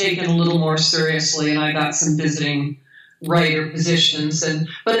was taken a little more seriously, and I got some visiting writer positions.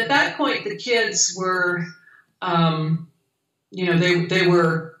 But at that point, the kids were, they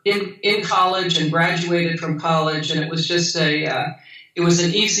were in college and graduated from college, and it was just it was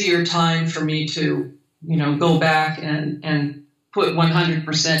an easier time for me to, go back and put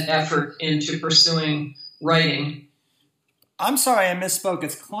 100% effort into pursuing writing. I'm sorry, I misspoke.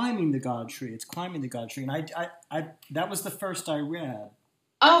 It's Climbing the God Tree. It's Climbing the God Tree, and I that was the first I read.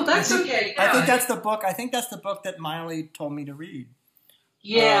 Oh, that's okay. Yeah. I think that's the book. I think that's the book that Miley told me to read.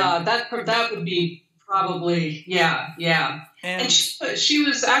 Yeah, that would be probably yeah. And she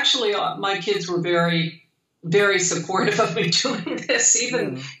was actually, my kids were very, very supportive of me doing this.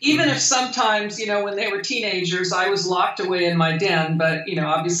 Even if sometimes, when they were teenagers, I was locked away in my den. But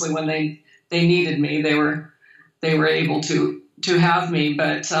obviously when they needed me, they were able to have me.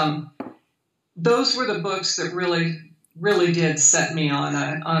 But those were the books that really did set me on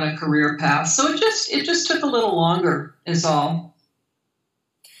a career path. So it just took a little longer, is all.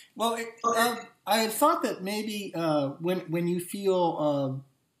 Well, I had thought that maybe when you feel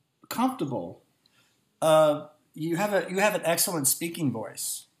comfortable, you have an excellent speaking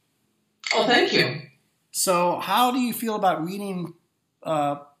voice. Oh, thank you. So how do you feel about reading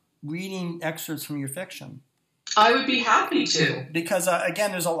excerpts from your fiction? I would be happy to. Because,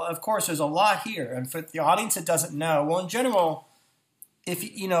 again, there's a lot here. And for the audience that doesn't know, well, in general, if,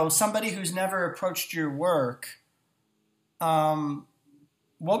 somebody who's never approached your work,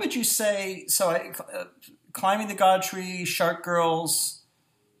 what would you say? So, Climbing the God Tree, Shark Girls.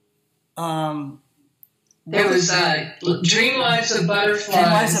 There was Dream Lives of Butterflies. Dream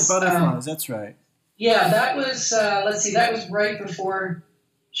Lives of Butterflies, that's right. Yeah, that was, that was right before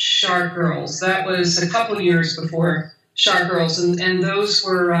Shark Girls. That was a couple years before Shark Girls, and those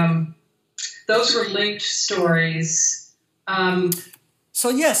were linked stories. So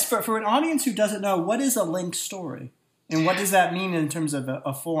yes, for an audience who doesn't know, what is a linked story, and what does that mean in terms of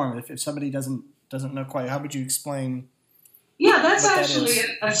a form? If somebody doesn't know quite, how would you explain? Yeah, that's actually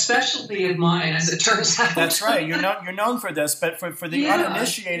a specialty of mine, as it turns out. That's right. You're known for this, but for the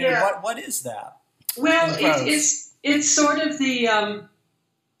uninitiated, what is that? Well, it's sort of the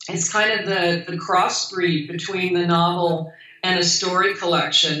it's kind of the crossbreed between the novel and a story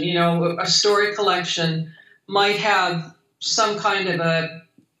collection. A story collection might have some kind of a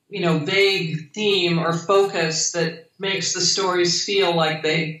vague theme or focus that makes the stories feel like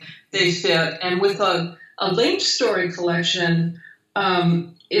they fit. And with a linked story collection,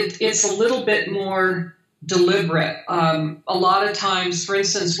 it's a little bit more deliberate. A lot of times, for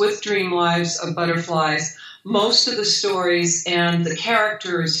instance, with Dream Lives of Butterflies, most of the stories and the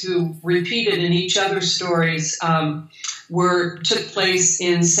characters who repeated in each other's stories took place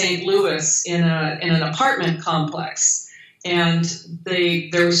in St. Louis in an apartment complex, and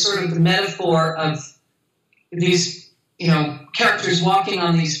there was sort of the metaphor of these characters walking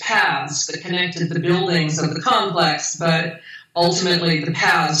on these paths that connected the buildings of the complex, but ultimately the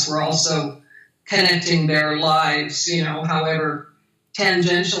paths were also connecting their lives, however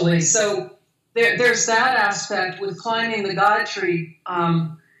tangentially. So there's that aspect. With Climbing the God Tree,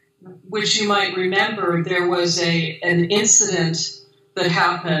 which you might remember, there was an incident that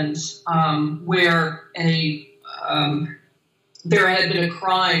happened where there had been a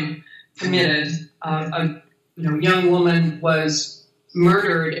crime committed. A young woman was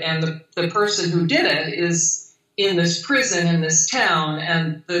murdered, and the person who did it is in this prison in this town,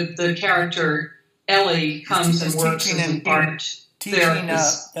 and the character Ellie comes and works as an art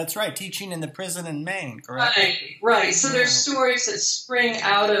therapist. That's right, teaching in the prison in Maine, correct? Right. So there's stories that spring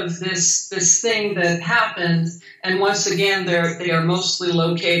out of this thing that happened, and once again, they are mostly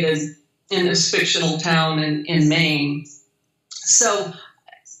located in this fictional town in Maine. So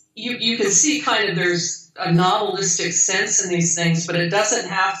you can see kind of there's a novelistic sense in these things, but it doesn't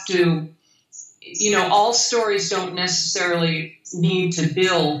have to. All stories don't necessarily need to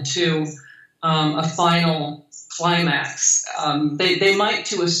build to a final climax. They might,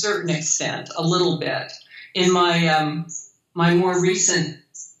 to a certain extent, a little bit. In my my more recent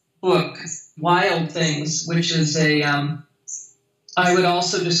book, Wild Things, which is I would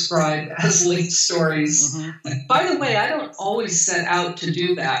also describe as linked stories. Mm-hmm. By the way, I don't always set out to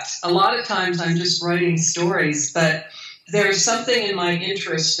do that. A lot of times I'm just writing stories, but there's something in my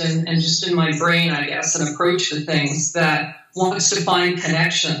interest and just in my brain, I guess, an approach to things that wants to find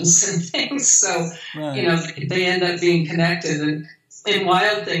connections and things. So, right. They end up being connected. And in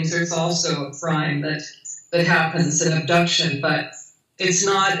Wild Things, there's also a crime that happens, an abduction, but it's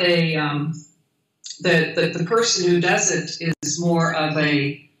not the person who does it is more of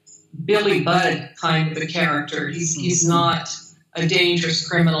a Billy Budd kind of a character. He's not a dangerous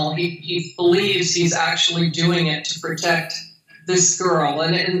criminal. He believes he's actually doing it to protect this girl,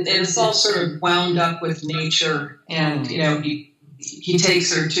 and it's all sort of wound up with nature. And he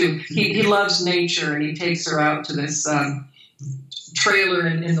takes her to he loves nature, and he takes her out to this trailer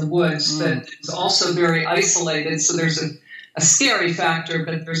in the woods that is also very isolated. So there's a scary factor,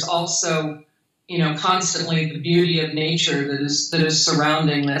 but there's also constantly the beauty of nature that is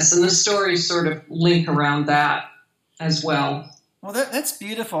surrounding this, and the stories sort of link around that as well. Well, that's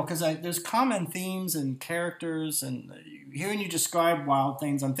beautiful, because there's common themes and characters, and hearing you describe Wild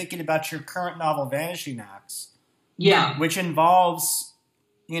Things, I'm thinking about your current novel, Vanishing Acts. Yeah. Which involves,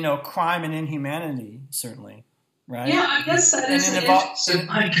 crime and inhumanity, certainly, right? Yeah, I guess that is interesting.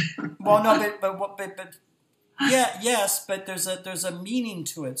 Well, no, but yeah, yes, but there's a meaning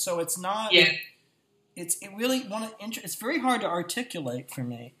to it, so it's not. Yeah. It's very hard to articulate for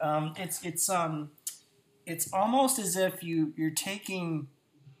me. It's almost as if you're taking,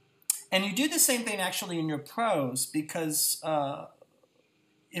 and you do the same thing actually in your prose, because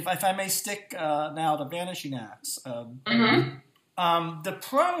if I may stick now to Vanishing Acts, the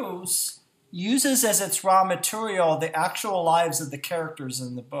prose uses as its raw material the actual lives of the characters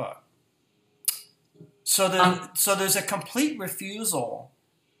in the book. So there's a complete refusal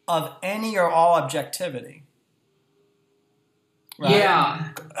of any or all objectivity. Right?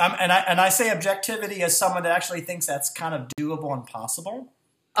 Yeah. And I say objectivity as someone that actually thinks that's kind of doable and possible,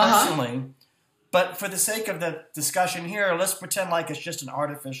 personally. But for the sake of the discussion here, let's pretend like it's just an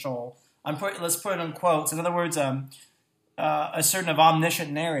artificial. Let's put it in quotes. In other words, a certain of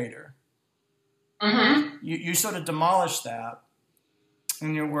omniscient narrator. Mm-hmm. You sort of demolish that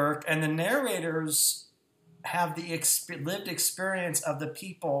in your work, and the narrators have the lived experience of the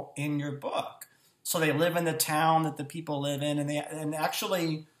people in your book. So they live in the town that the people live in, and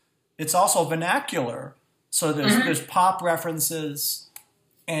actually, it's also vernacular. So there's pop references,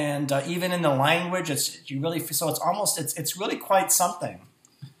 and even in the language, it's really quite something.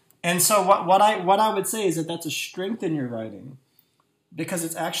 And so what I would say is that that's a strength in your writing, because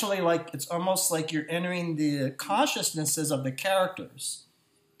it's actually it's almost like you're entering the consciousnesses of the characters,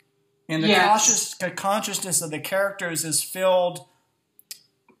 and the consciousness of the characters is filled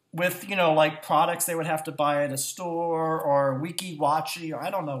with, products they would have to buy at a store, or wiki-watchy, or I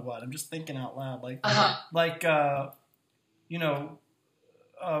don't know what. I'm just thinking out loud.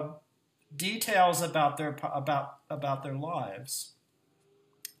 Details about their lives.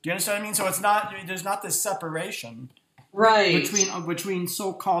 Do you understand what I mean? So there's not this separation, right, between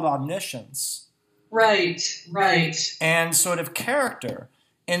so-called omniscience, right, and sort of character.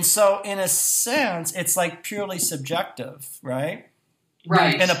 And so, in a sense, it's purely subjective, right?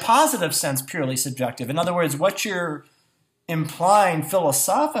 Right. In a positive sense, purely subjective. In other words, what you're implying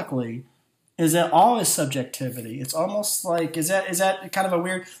philosophically is that all is subjectivity. It's almost like, is that kind of a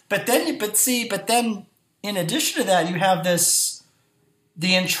weird? But then, in addition to that, you have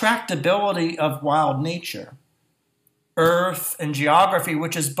the intractability of wild nature, earth and geography,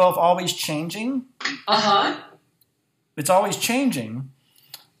 which is both always changing. It's always changing.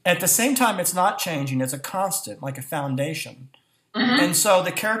 At the same time, it's not changing. It's a constant, like a foundation. Mm-hmm. And so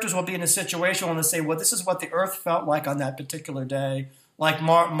the characters will be in a situation where they say, well, this is what the earth felt like on that particular day. Like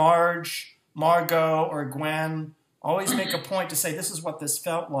Marge, Margot, or Gwen always make a point to say, this is what this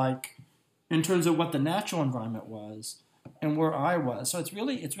felt like in terms of what the natural environment was and where I was. So it's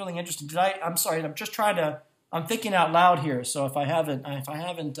really interesting. I'm sorry, I'm thinking out loud here. So if I haven't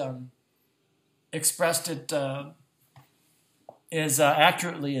expressed it as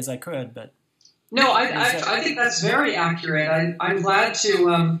accurately as I could, but. No, I think that's very accurate. I'm glad to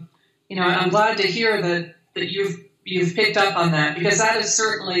I'm glad to hear that you've picked up on that, because that is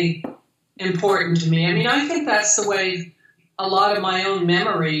certainly important to me. I mean, I think that's the way a lot of my own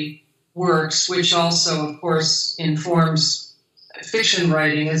memory works, which also, of course, informs fiction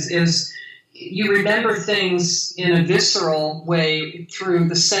writing. Is you remember things in a visceral way through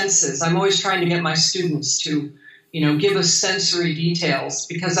the senses. I'm always trying to get my students to give us sensory details,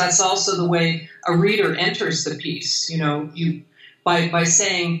 because that's also the way a reader enters the piece. By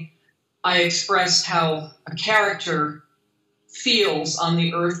saying, I expressed how a character feels on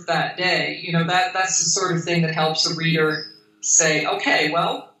the earth that day, that's the sort of thing that helps a reader say, okay,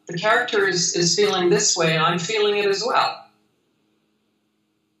 well, the character is feeling this way, and I'm feeling it as well.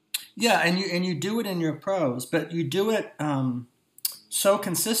 Yeah, and you do it in your prose, but you do it so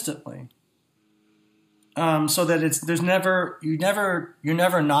consistently. So that you're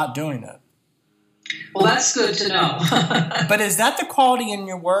never not doing it. Well, that's good to know. But is that the quality in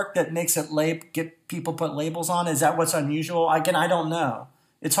your work that makes it get people put labels on? Is that what's unusual? Again, I don't know.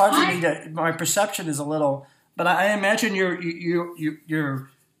 It's hard for me to. My perception is a little, but I imagine your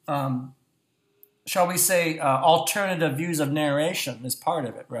shall we say, alternative views of narration is part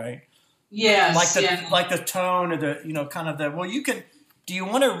of it, right? Yes. Like the tone or the kind of the. Well, you can. Do you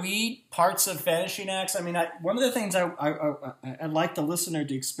want to read parts of Vanishing Acts? I mean, one of the things I'd like the listener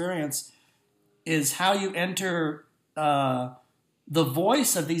to experience is how you enter the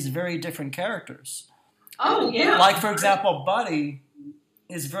voice of these very different characters. Oh, yeah. Like, for example, Buddy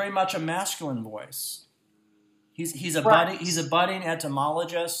is very much a masculine voice. He's a budding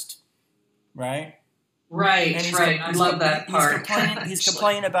entomologist, right? Right, I love that part. He's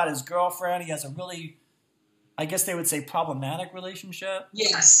complaining about his girlfriend. He has a really, I guess they would say, problematic relationship.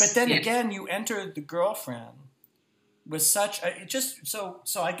 Yes. But then again, you enter the girlfriend with such so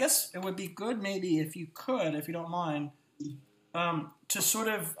I guess it would be good maybe if you don't mind, to sort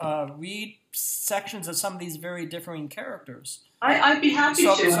of read sections of some of these very differing characters. I'd be happy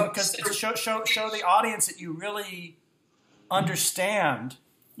to. Because show the audience that you really understand.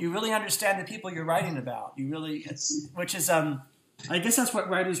 You really understand the people you're writing about. Which is I guess that's what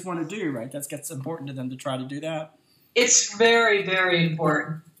writers want to do, right? That's important to them to try to do that. It's very, very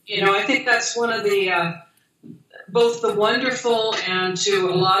important. I think that's one of the both the wonderful and to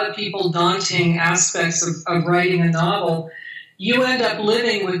a lot of people daunting aspects of writing a novel. You end up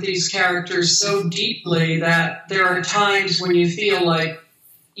living with these characters so deeply that there are times when you feel like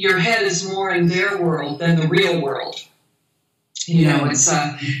your head is more in their world than the real world.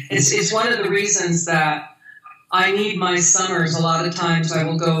 It's one of the reasons that I need my summers. A lot of times I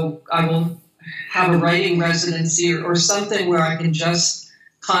will have a writing residency or something where I can just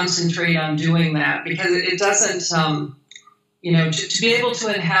concentrate on doing that, because it doesn't, to be able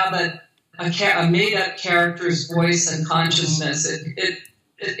to inhabit a made-up character's voice and consciousness,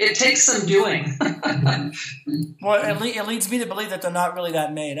 it takes some doing. Well, it leads me to believe that they're not really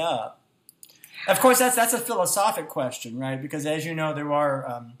that made up. Of course, that's a philosophic question, right? Because as you know, there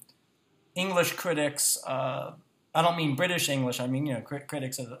are English critics. I don't mean British English. I mean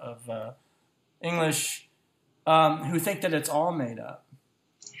critics of English who think that it's all made up.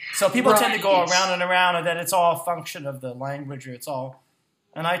 So people tend to go around and around, and that it's all a function of the language, or it's all.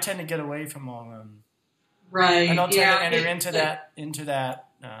 And I tend to get away from all them. Right. I don't tend to enter into that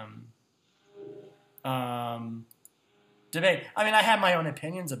debate. I mean, I have my own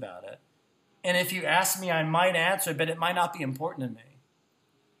opinions about it, and if you ask me, I might answer, but it might not be important to me.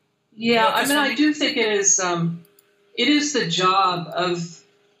 Yeah, I do think it is the job of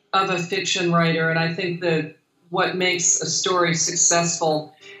a fiction writer, and I think that what makes a story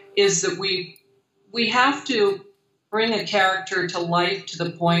successful is that we have to bring a character to life to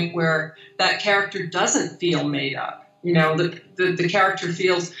the point where that character doesn't feel made up. The character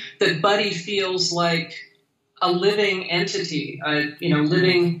feels that Buddy feels like a living entity,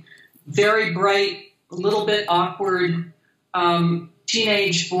 living, very bright, a little bit awkward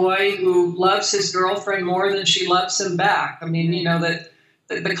teenage boy who loves his girlfriend more than she loves him back. I mean, that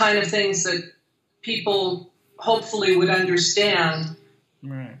the kind of things that people hopefully would understand.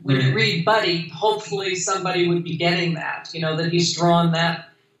 Right. When you read Buddy, hopefully somebody would be getting that, that he's drawn that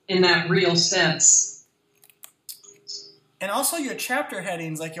in that real sense. And also your chapter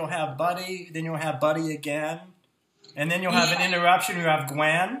headings, like you'll have Buddy, then you'll have Buddy again, and then you'll have an interruption, you have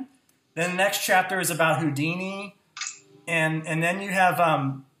Gwen. Then the next chapter is about Houdini, and then you have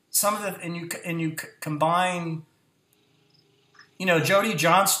some of the, and you combine, Jody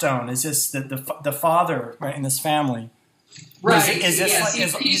Johnstone is just the father, right, in this family. Right.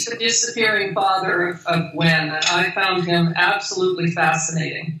 He's the disappearing father of Gwen, and I found him absolutely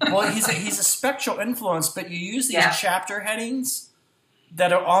fascinating. Well, he's a spectral influence, but you use these chapter headings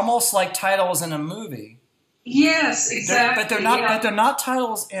that are almost like titles in a movie. Yes, exactly. But they're not. But they're not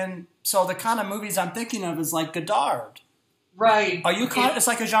titles in. So the kind of movies I'm thinking of is like Godard. Right. It's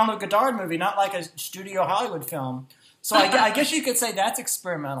like a Jean-Luc Godard movie, not like a Studio Hollywood film. So I guess you could say that's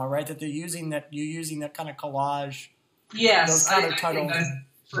experimental, right? That you're using that kind of collage. Yes, I think that's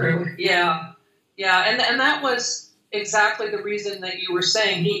true. Yeah, and that was exactly the reason that you were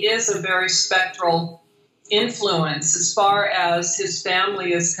saying he is a very spectral influence as far as his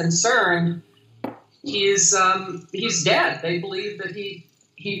family is concerned. He's dead. They believe that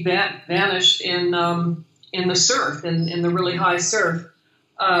he vanished in the surf, in the really high surf.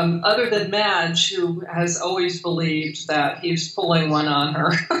 Other than Madge, who has always believed that he's pulling one on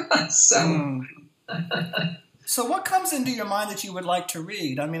her. So. So what comes into your mind that you would like to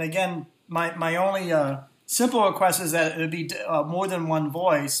read? I mean, again, my only simple request is that it would be more than one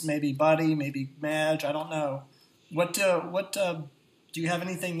voice, maybe Buddy, maybe Madge, I don't know. What do you have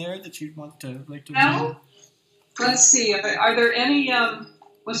anything there that you'd want to like to read? Let's see. Are there any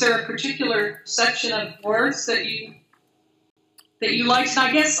Was there a particular section of words that you liked? And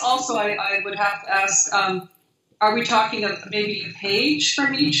I guess also I would have to ask, are we talking of maybe a page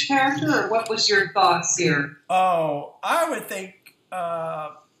from each character, or what was your thoughts here? Oh, I would think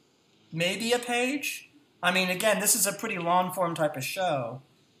maybe a page. I mean, again, this is a pretty long form type of show,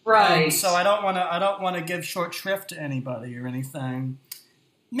 right? So I don't want to give short shrift to anybody or anything.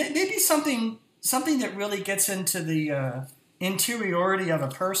 Maybe something that really gets into the interiority of a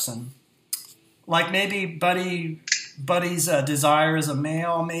person, like maybe Buddy's desire as a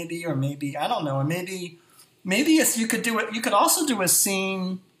male, maybe, or maybe I don't know, or maybe if you could do it, you could also do a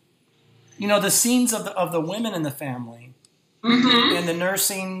scene, the scenes of the women in the family, and the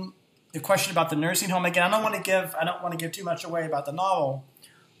nursing. The question about the nursing home again. I don't want to give too much away about the novel,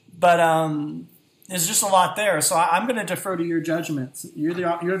 but there's just a lot there. So I'm going to defer to your judgments. You're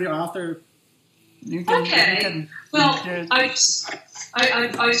the author. Okay. I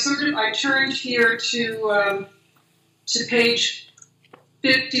turned here to page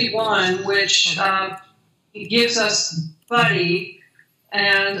 51, which gives us Buddy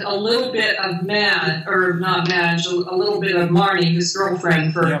and a little bit of Madge, a little bit of Marnie, his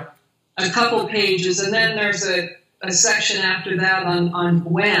girlfriend, for a couple pages, and then there's a section after that on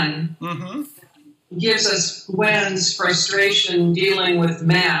Gwen. Mm-hmm. Gives us Gwen's frustration dealing with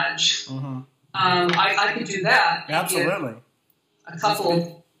Madge. Mm-hmm. I could do that. Absolutely. A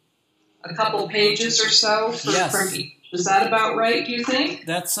couple pages or so from each. Is that about right, do you think?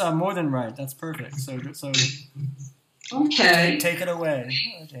 That's more than right. That's perfect. So okay. Take it away,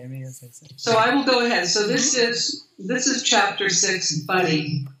 Jaimee. So I will go ahead. So this is chapter 6,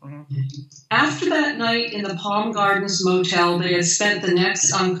 Buddy. Mm-hmm. After that night in the Palm Gardens Motel, they had spent the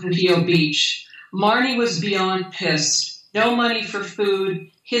next on Cujillo Beach. Marnie was beyond pissed. No money for food,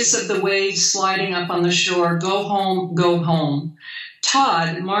 hiss of the waves sliding up on the shore, go home, go home.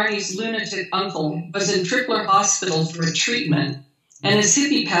 Todd, Marnie's lunatic uncle, was in Tripler Hospital for a treatment, and his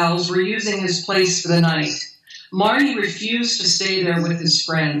hippie pals were using his place for the night. Marnie refused to stay there with his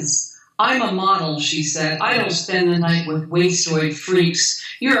friends. I'm a model, she said. I don't spend the night with wastoid freaks.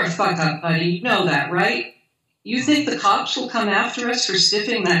 You're a fuck-up, buddy. You know that, right? You think the cops will come after us for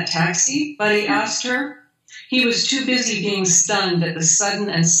stiffing that taxi? Buddy asked her. He was too busy being stunned at the sudden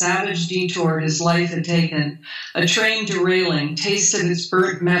and savage detour his life had taken, a train derailing, taste of its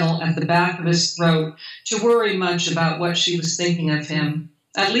burnt metal at the back of his throat, to worry much about what she was thinking of him,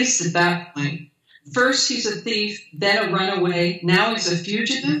 at least at that point. First he's a thief, then a runaway, now he's a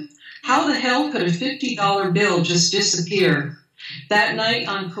fugitive? How the hell could a $50 bill just disappear? That night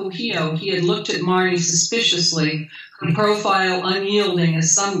on Cujillo, he had looked at Marnie suspiciously, her profile unyielding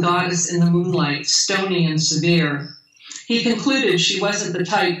as some goddess in the moonlight, stony and severe. He concluded she wasn't the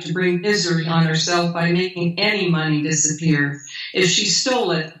type to bring misery on herself by making any money disappear. If she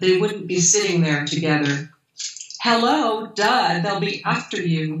stole it, they wouldn't be sitting there together. Hello, duh, they'll be after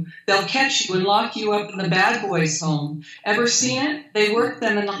you. They'll catch you and lock you up in the bad boys' home. Ever seen it? They work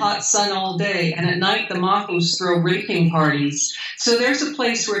them in the hot sun all day, and at night the mockos throw raping parties. So there's a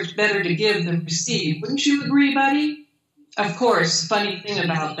place where it's better to give than receive. Wouldn't you agree, buddy? Of course, funny thing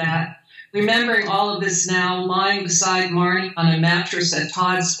about that. Remembering all of this now, lying beside Marnie on a mattress at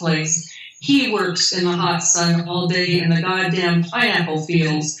Todd's place, he works in the hot sun all day in the goddamn pineapple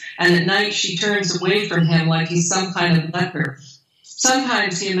fields, and at night she turns away from him like he's some kind of leper.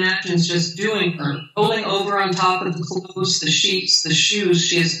 Sometimes he imagines just doing her, rolling over on top of the clothes, the sheets, the shoes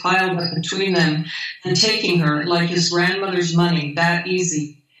she has piled up between them, and taking her like his grandmother's money, that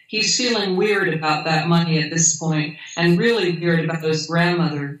easy. He's feeling weird about that money at this point, and really weird about his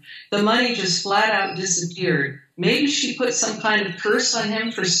grandmother. The money just flat out disappeared. Maybe she put some kind of curse on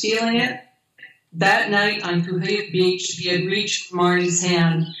him for stealing it? That night on Cujillo Beach, he had reached for Marnie's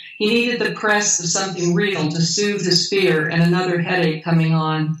hand. He needed the press of something real to soothe his fear and another headache coming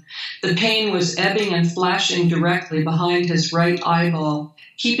on. The pain was ebbing and flashing directly behind his right eyeball,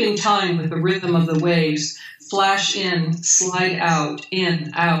 keeping time with the rhythm of the waves. Flash in, slide out,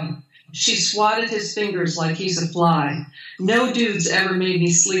 in, out. She swatted his fingers like he's a fly. No dude's ever made me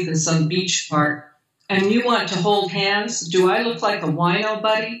sleep in some beach park. And you want to hold hands? Do I look like a wino,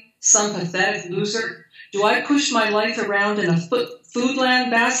 buddy? Some pathetic loser? Do I push my life around in a foodland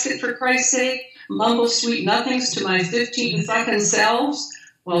basket, for Christ's sake? Mumble sweet nothings to my 15 fucking selves?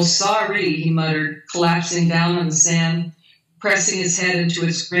 Well, sorry, he muttered, collapsing down on the sand, pressing his head into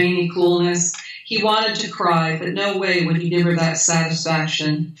its grainy coolness. He wanted to cry, but no way would he give her that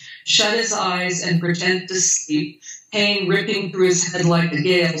satisfaction. Shut his eyes and pretend to sleep, pain ripping through his head like the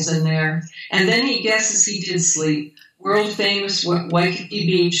gales in there. And then he guesses he did sleep. World-famous Waikiki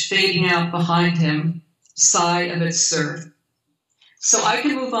Beach fading out behind him, sigh of its surf. So I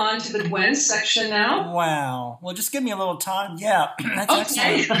can move on to the Gwen section now. Wow. Well, just give me a little time. Yeah, that's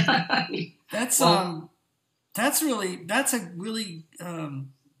okay. Excellent. That's a really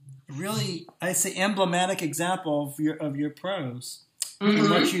I say emblematic example of your prose and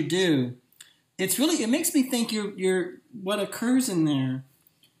what you do. It makes me think your what occurs in there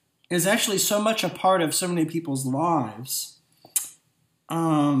is actually so much a part of so many people's lives. Do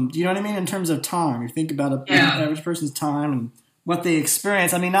you know what I mean? In terms of time, you think about an average person's time and what they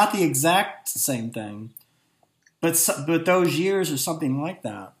experience. I mean, not the exact same thing, but those years or something like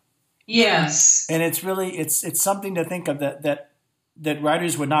that. Yes. And it's really it's something to think of that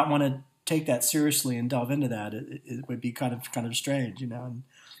writers would not want to take that seriously and delve into that. It would be kind of strange, you know.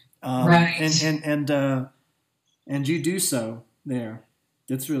 Right. And you do so there.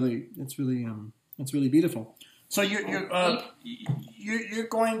 It's really beautiful. So you're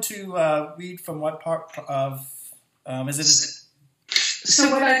going to read from what part of is it?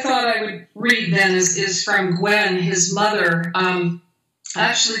 So what I thought I would read then is from Gwen, his mother.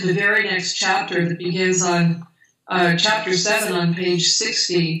 Actually, the very next chapter that begins on chapter 7 on page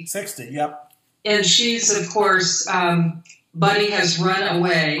 60. 60, yep. And she's, of course, Buddy has run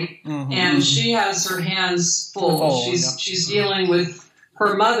away, and she has her hands full. She's dealing with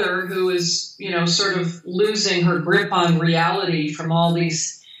her mother, who is, sort of losing her grip on reality from all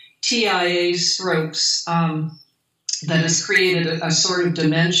these TIA strokes that has created a sort of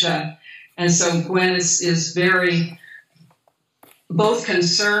dementia. And so Gwen is very both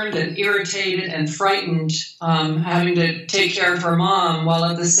concerned and irritated and frightened, having to take care of her mom, while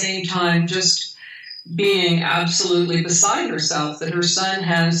at the same time just being absolutely beside herself that her son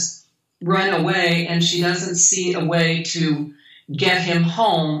has run away and she doesn't see a way to get him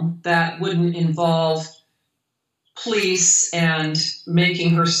home that wouldn't involve police and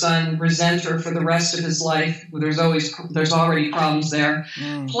making her son resent her for the rest of his life. There's already problems there.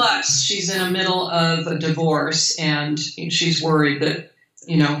 Plus, she's in the middle of a divorce and she's worried that,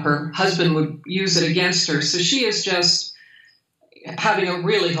 her husband would use it against her. So she is just having a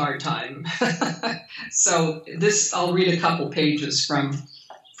really hard time. So I'll read a couple pages from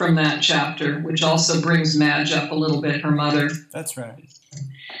that chapter, which also brings Madge up a little bit, her mother. That's right.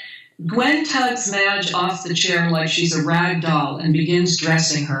 Gwen tugs Madge off the chair like she's a rag doll and begins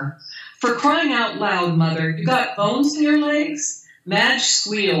dressing her. For crying out loud, Mother, you got bones in your legs? Madge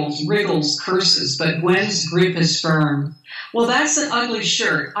squeals, wriggles, curses, but Gwen's grip is firm. Well, that's an ugly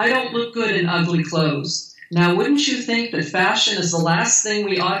shirt. I don't look good in ugly clothes. Now, wouldn't you think that fashion is the last thing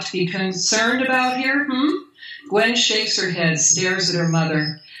we ought to be concerned about here, Gwen shakes her head, stares at her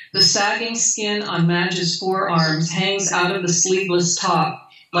mother. The sagging skin on Madge's forearms hangs out of the sleeveless top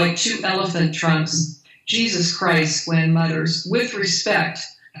like two elephant trunks. Jesus Christ, Gwen mutters. With respect,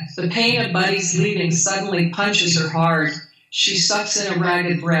 the pain of Buddy's leaving suddenly punches her hard. She sucks in a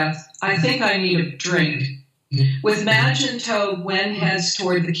ragged breath. I think I need a drink. With Madge in tow, Gwen heads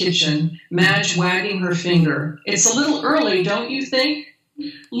toward the kitchen, Madge wagging her finger. It's a little early, don't you think?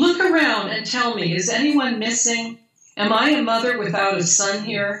 Look around and tell me, is anyone missing? Am I a mother without a son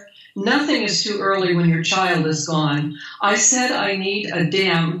here? Nothing is too early when your child is gone. I said I need a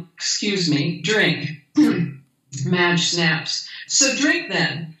drink. Madge snaps. So drink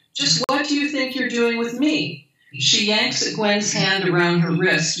then. Just what do you think you're doing with me? She yanks at Gwen's hand around her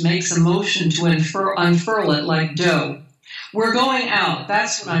wrist, makes a motion to unfurl it like dough. We're going out.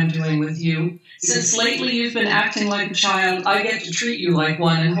 That's what I'm doing with you. Since lately you've been acting like a child, I get to treat you like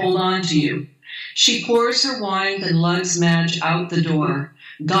one and hold on to you. She pours her wine, then lugs Madge out the door.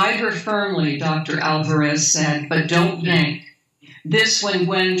 Guide her firmly, Dr. Alvarez said, but don't yank. This when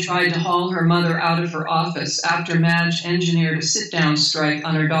Gwen tried to haul her mother out of her office after Madge engineered a sit-down strike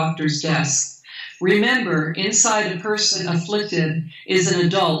on her doctor's desk. Remember, inside a person afflicted is an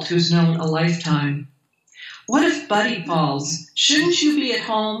adult who's known a lifetime. What if Buddy falls? Shouldn't you be at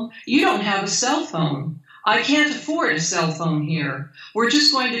home? You don't have a cell phone. I can't afford a cell phone here. We're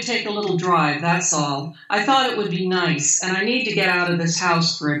just going to take a little drive, that's all. I thought it would be nice, and I need to get out of this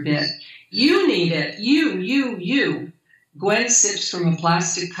house for a bit. You need it. You. Gwen sips from a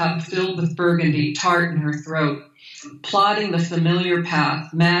plastic cup filled with burgundy, tart in her throat, plodding the familiar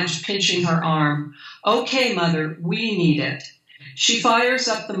path, Madge pinching her arm. Okay, Mother, we need it. She fires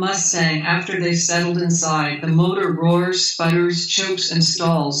up the Mustang after they've settled inside. The motor roars, sputters, chokes, and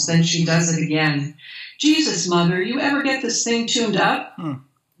stalls. Then she does it again. Jesus, Mother, you ever get this thing tuned up?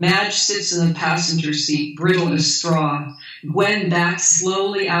 Madge sits in the passenger seat, brittle as straw. Gwen backs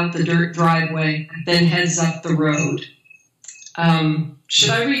slowly out the dirt driveway, then heads up the road. Should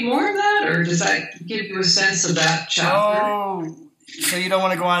I read more of that, or does that give you a sense of that chapter? Oh, so you don't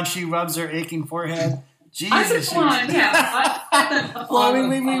want to go on, she rubs her aching forehead? Jesus. I could go on, yeah.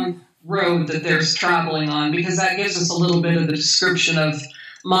 On road that they're traveling on, because that gives us a little bit of the description of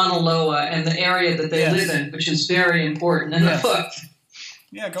Mauna Loa and the area that they live in, which is very important in the book.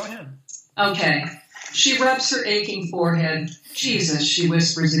 Yeah, go ahead. Okay. She rubs her aching forehead. Jesus, she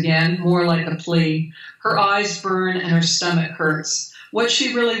whispers again, more like a plea. Her eyes burn and her stomach hurts. What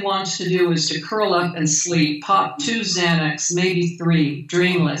she really wants to do is to curl up and sleep, pop 2 Xanax, maybe 3,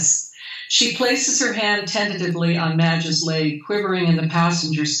 dreamless. She places her hand tentatively on Madge's leg, quivering in the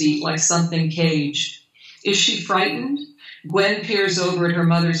passenger seat like something caged. Is she frightened? Gwen peers over at her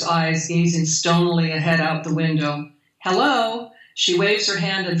mother's eyes, gazing stonily ahead out the window. Hello? She waves her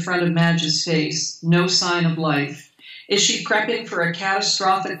hand in front of Madge's face. No sign of life. Is she prepping for a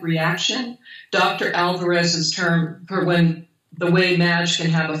catastrophic reaction? Dr. Alvarez's term for when the way Madge can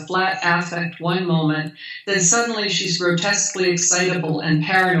have a flat affect one moment, then suddenly she's grotesquely excitable and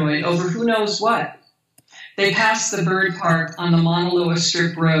paranoid over who knows what. They pass the bird park on the Mauna Loa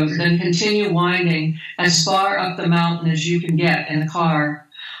Strip Road, then continue winding as far up the mountain as you can get in a car.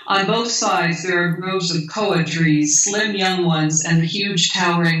 On both sides, there are groves of koa trees, slim young ones, and the huge,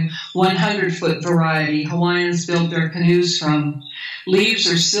 towering 100-foot variety Hawaiians built their canoes from.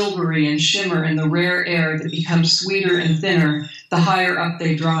 Leaves are silvery and shimmer in the rare air that becomes sweeter and thinner the higher up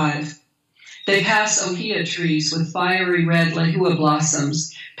they drive. They pass ohia trees with fiery red lehua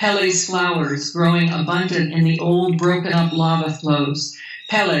blossoms, Pele's flowers growing abundant in the old broken-up lava flows.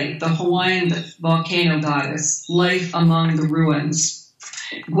 Pele, the Hawaiian volcano goddess, life among the ruins.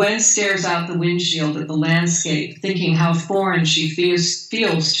 Gwen stares out the windshield at the landscape, thinking how foreign she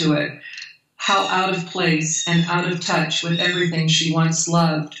feels to it, how out of place and out of touch with everything she once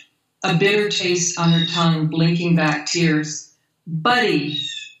loved. A bitter taste on her tongue, blinking back tears. Buddy!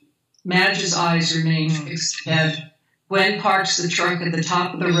 Madge's eyes remain fixed ahead. Gwen parks the truck at the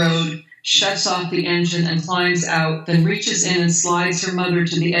top of the road, shuts off the engine and climbs out, then reaches in and slides her mother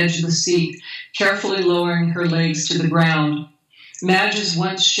to the edge of the seat, carefully lowering her legs to the ground. Madge's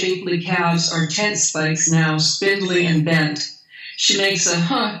once shapely calves are tent spikes now, spindly and bent. She makes a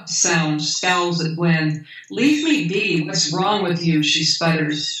huh sound, scowls at Gwen. Leave me be, what's wrong with you, she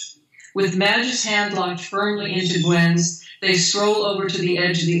sputters. With Madge's hand locked firmly into Gwen's, they stroll over to the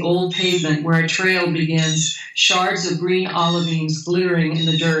edge of the old pavement where a trail begins, shards of green olivines glittering in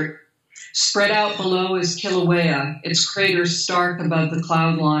the dirt. Spread out below is Kilauea, its crater stark above the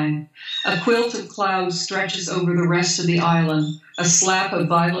cloud line. A quilt of clouds stretches over the rest of the island, a slap of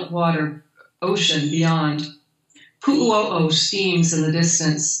violet water, ocean beyond. Pu'uo'o steams in the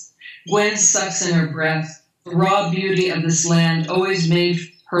distance. Gwen sucks in her breath. The raw beauty of this land always made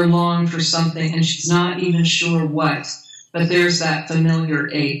her long for something, and she's not even sure what. But there's that familiar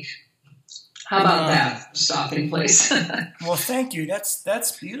ache. How about that stopping place? Well, thank you.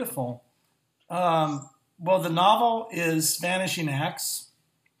 That's beautiful. Well, the novel is Vanishing Acts.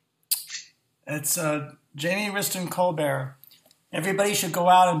 It's Jaimee Wriston Colbert. Everybody should go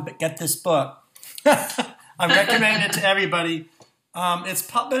out and get this book. I recommend it to everybody. It's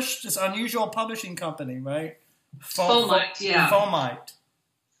published, it's an unusual publishing company, right? Fomite, yeah. Fomite.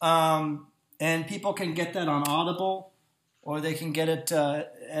 And people can get that on Audible, or they can get it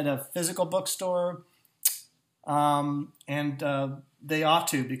at a physical bookstore. And they ought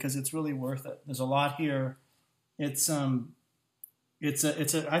to, because it's really worth it. There's a lot here. I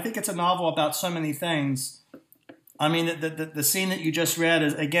think it's a novel about so many things. I mean, the scene that you just read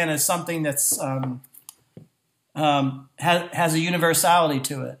is something that's has a universality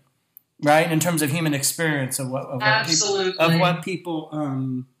to it, right? In terms of human experience of what people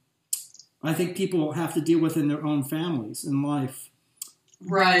I think people have to deal with in their own families in life.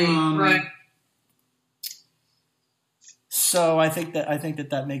 Right, right. So I think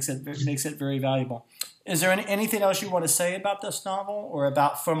that makes it very valuable. Is there anything else you want to say about this novel, or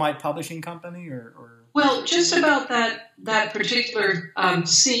about Fomite Publishing Company, or? Well, just about that particular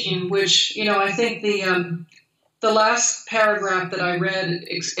scene, which I think the last paragraph that I read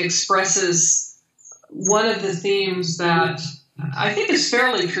expresses one of the themes that I think is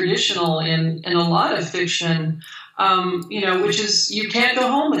fairly traditional in a lot of fiction. Which is you can't go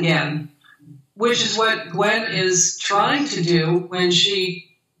home again. Which is what Gwen is trying to do when she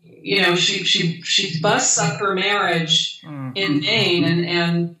busts up her marriage in Maine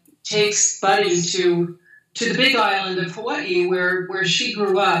and takes Buddy to the big island of Hawaii where she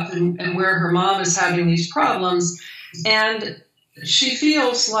grew up and where her mom is having these problems. And she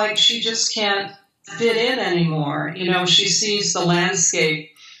feels like she just can't fit in anymore. She sees the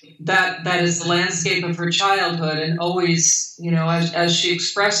landscape that is the landscape of her childhood, and always, as she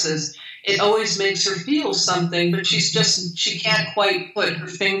expresses, it always makes her feel something, but she can't quite put her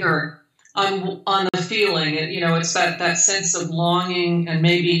finger on the feeling. It's that sense of longing and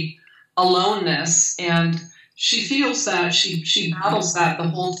maybe aloneness, and she feels that she battles that the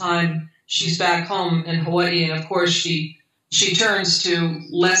whole time she's back home in Hawaii, and of course she turns to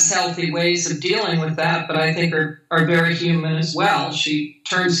less healthy ways of dealing with that, but I think are very human as well. She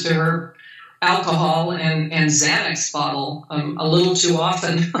turns to her alcohol and Xanax bottle a little too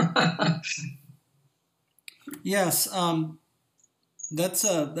often. Yes, it's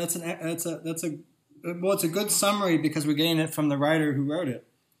a good summary because we're getting it from the writer who wrote it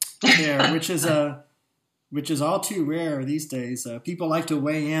there, which is all too rare these days. People like to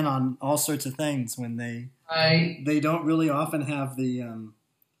weigh in on all sorts of things when they don't really often have the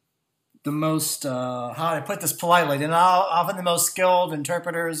most how do I put this politely? They're not often the most skilled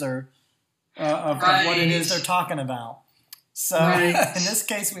interpreters or of what it is they're talking about. So in this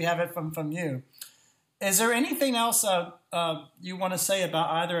case, we have it from you. Is there anything else you want to say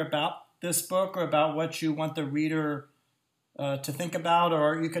about this book or about what you want the reader to think about,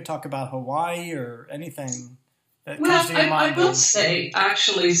 or you could talk about Hawaii or anything that comes to your mind? I will say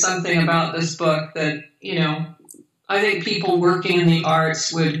actually something about this book that I think people working in the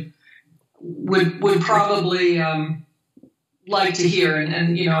arts would probably like to hear,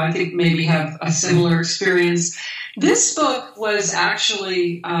 and I think maybe have a similar experience. This book was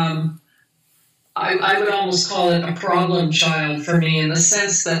actually I would almost call it a problem child for me, in the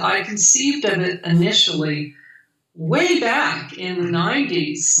sense that I conceived of it initially way back in the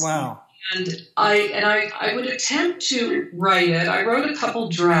 90s. Wow. And I would attempt to write it. I wrote a couple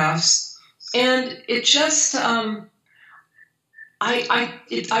drafts, and it just I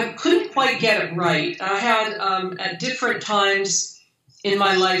couldn't quite get it right. I had at different times in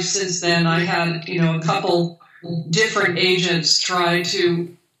my life since then, I had a couple different agents try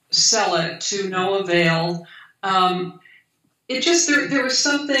to sell it to no avail. It just there was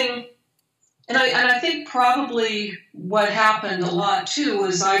something. And I think probably what happened a lot, too,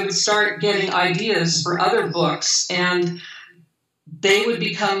 was I would start getting ideas for other books, and they would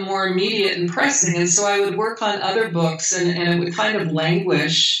become more immediate and pressing. And so I would work on other books, and it would kind of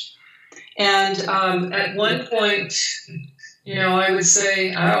languish. And at one point, I would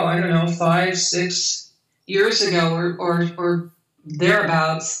say, I don't know, 5, 6 years ago or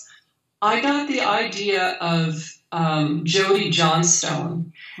thereabouts, I got the idea of Jody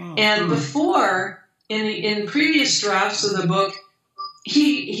Johnstone. And before, in previous drafts of the book,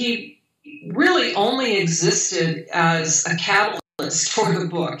 he really only existed as a catalyst for the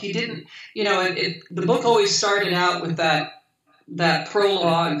book. He didn't, the book always started out with that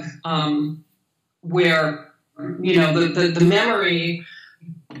prologue where, the memory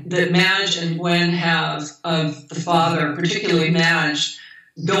that Madge and Gwen have of the father, particularly Madge,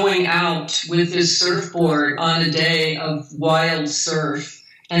 going out with his surfboard on a day of wild surf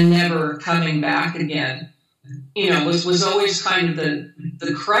and never coming back again, was always kind of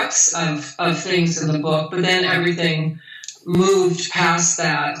the crux of things in the book. But then everything moved past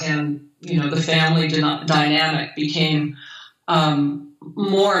that, and the family dynamic became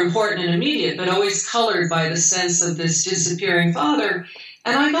more important and immediate, but always colored by the sense of this disappearing father.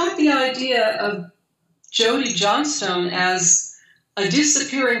 And I got the idea of Jody Johnstone as a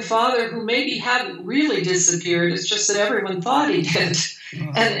disappearing father who maybe hadn't really disappeared. It's just that everyone thought he did.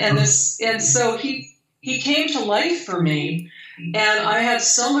 And so he came to life for me, and I had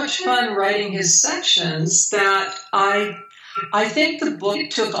so much fun writing his sections that I think the book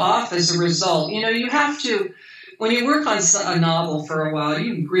took off as a result. You have to, when you work on a novel for a while,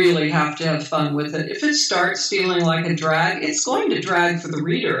 you really have to have fun with it. If it starts feeling like a drag, it's going to drag for the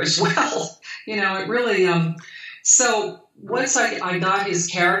reader as well. It really. So once I got his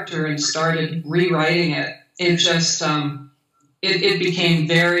character and started rewriting it, it just it became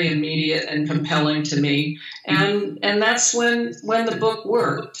very immediate and compelling to me, and that's when the book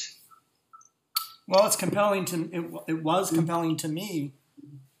worked. Well, it's compelling it was compelling to me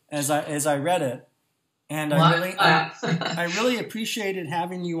as I read it, and I really appreciated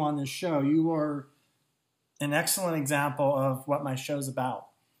having you on this show. You are an excellent example of what my show's about.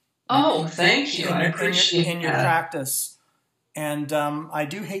 Oh, thank you. I appreciate in your practice. And I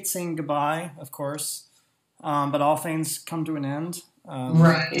do hate saying goodbye, of course, but all things come to an end.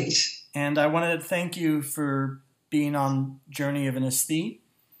 Right. And I wanted to thank you for being on Journey of an Aesthete.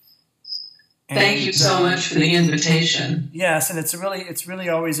 Thank you so much for the invitation. Yes, and it's really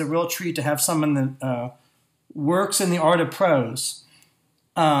always a real treat to have someone that works in the art of prose,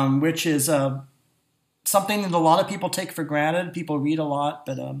 which is something that a lot of people take for granted. People read a lot,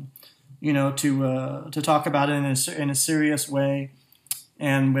 but to talk about it in a serious way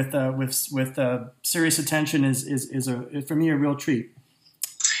and with serious attention is for me a real treat.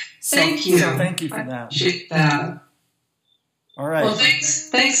 Thank you. So thank you for that. I appreciate that. All right. Well,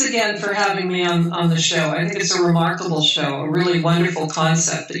 thanks again for having me on the show. I think it's a remarkable show, a really wonderful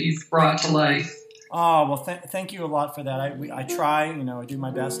concept that you've brought to life. Oh, well, thank you a lot for that. I try, I do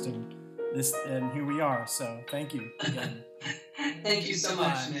my best, and here we are. So thank you again. Thank you so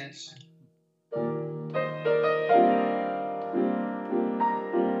much, Mitch.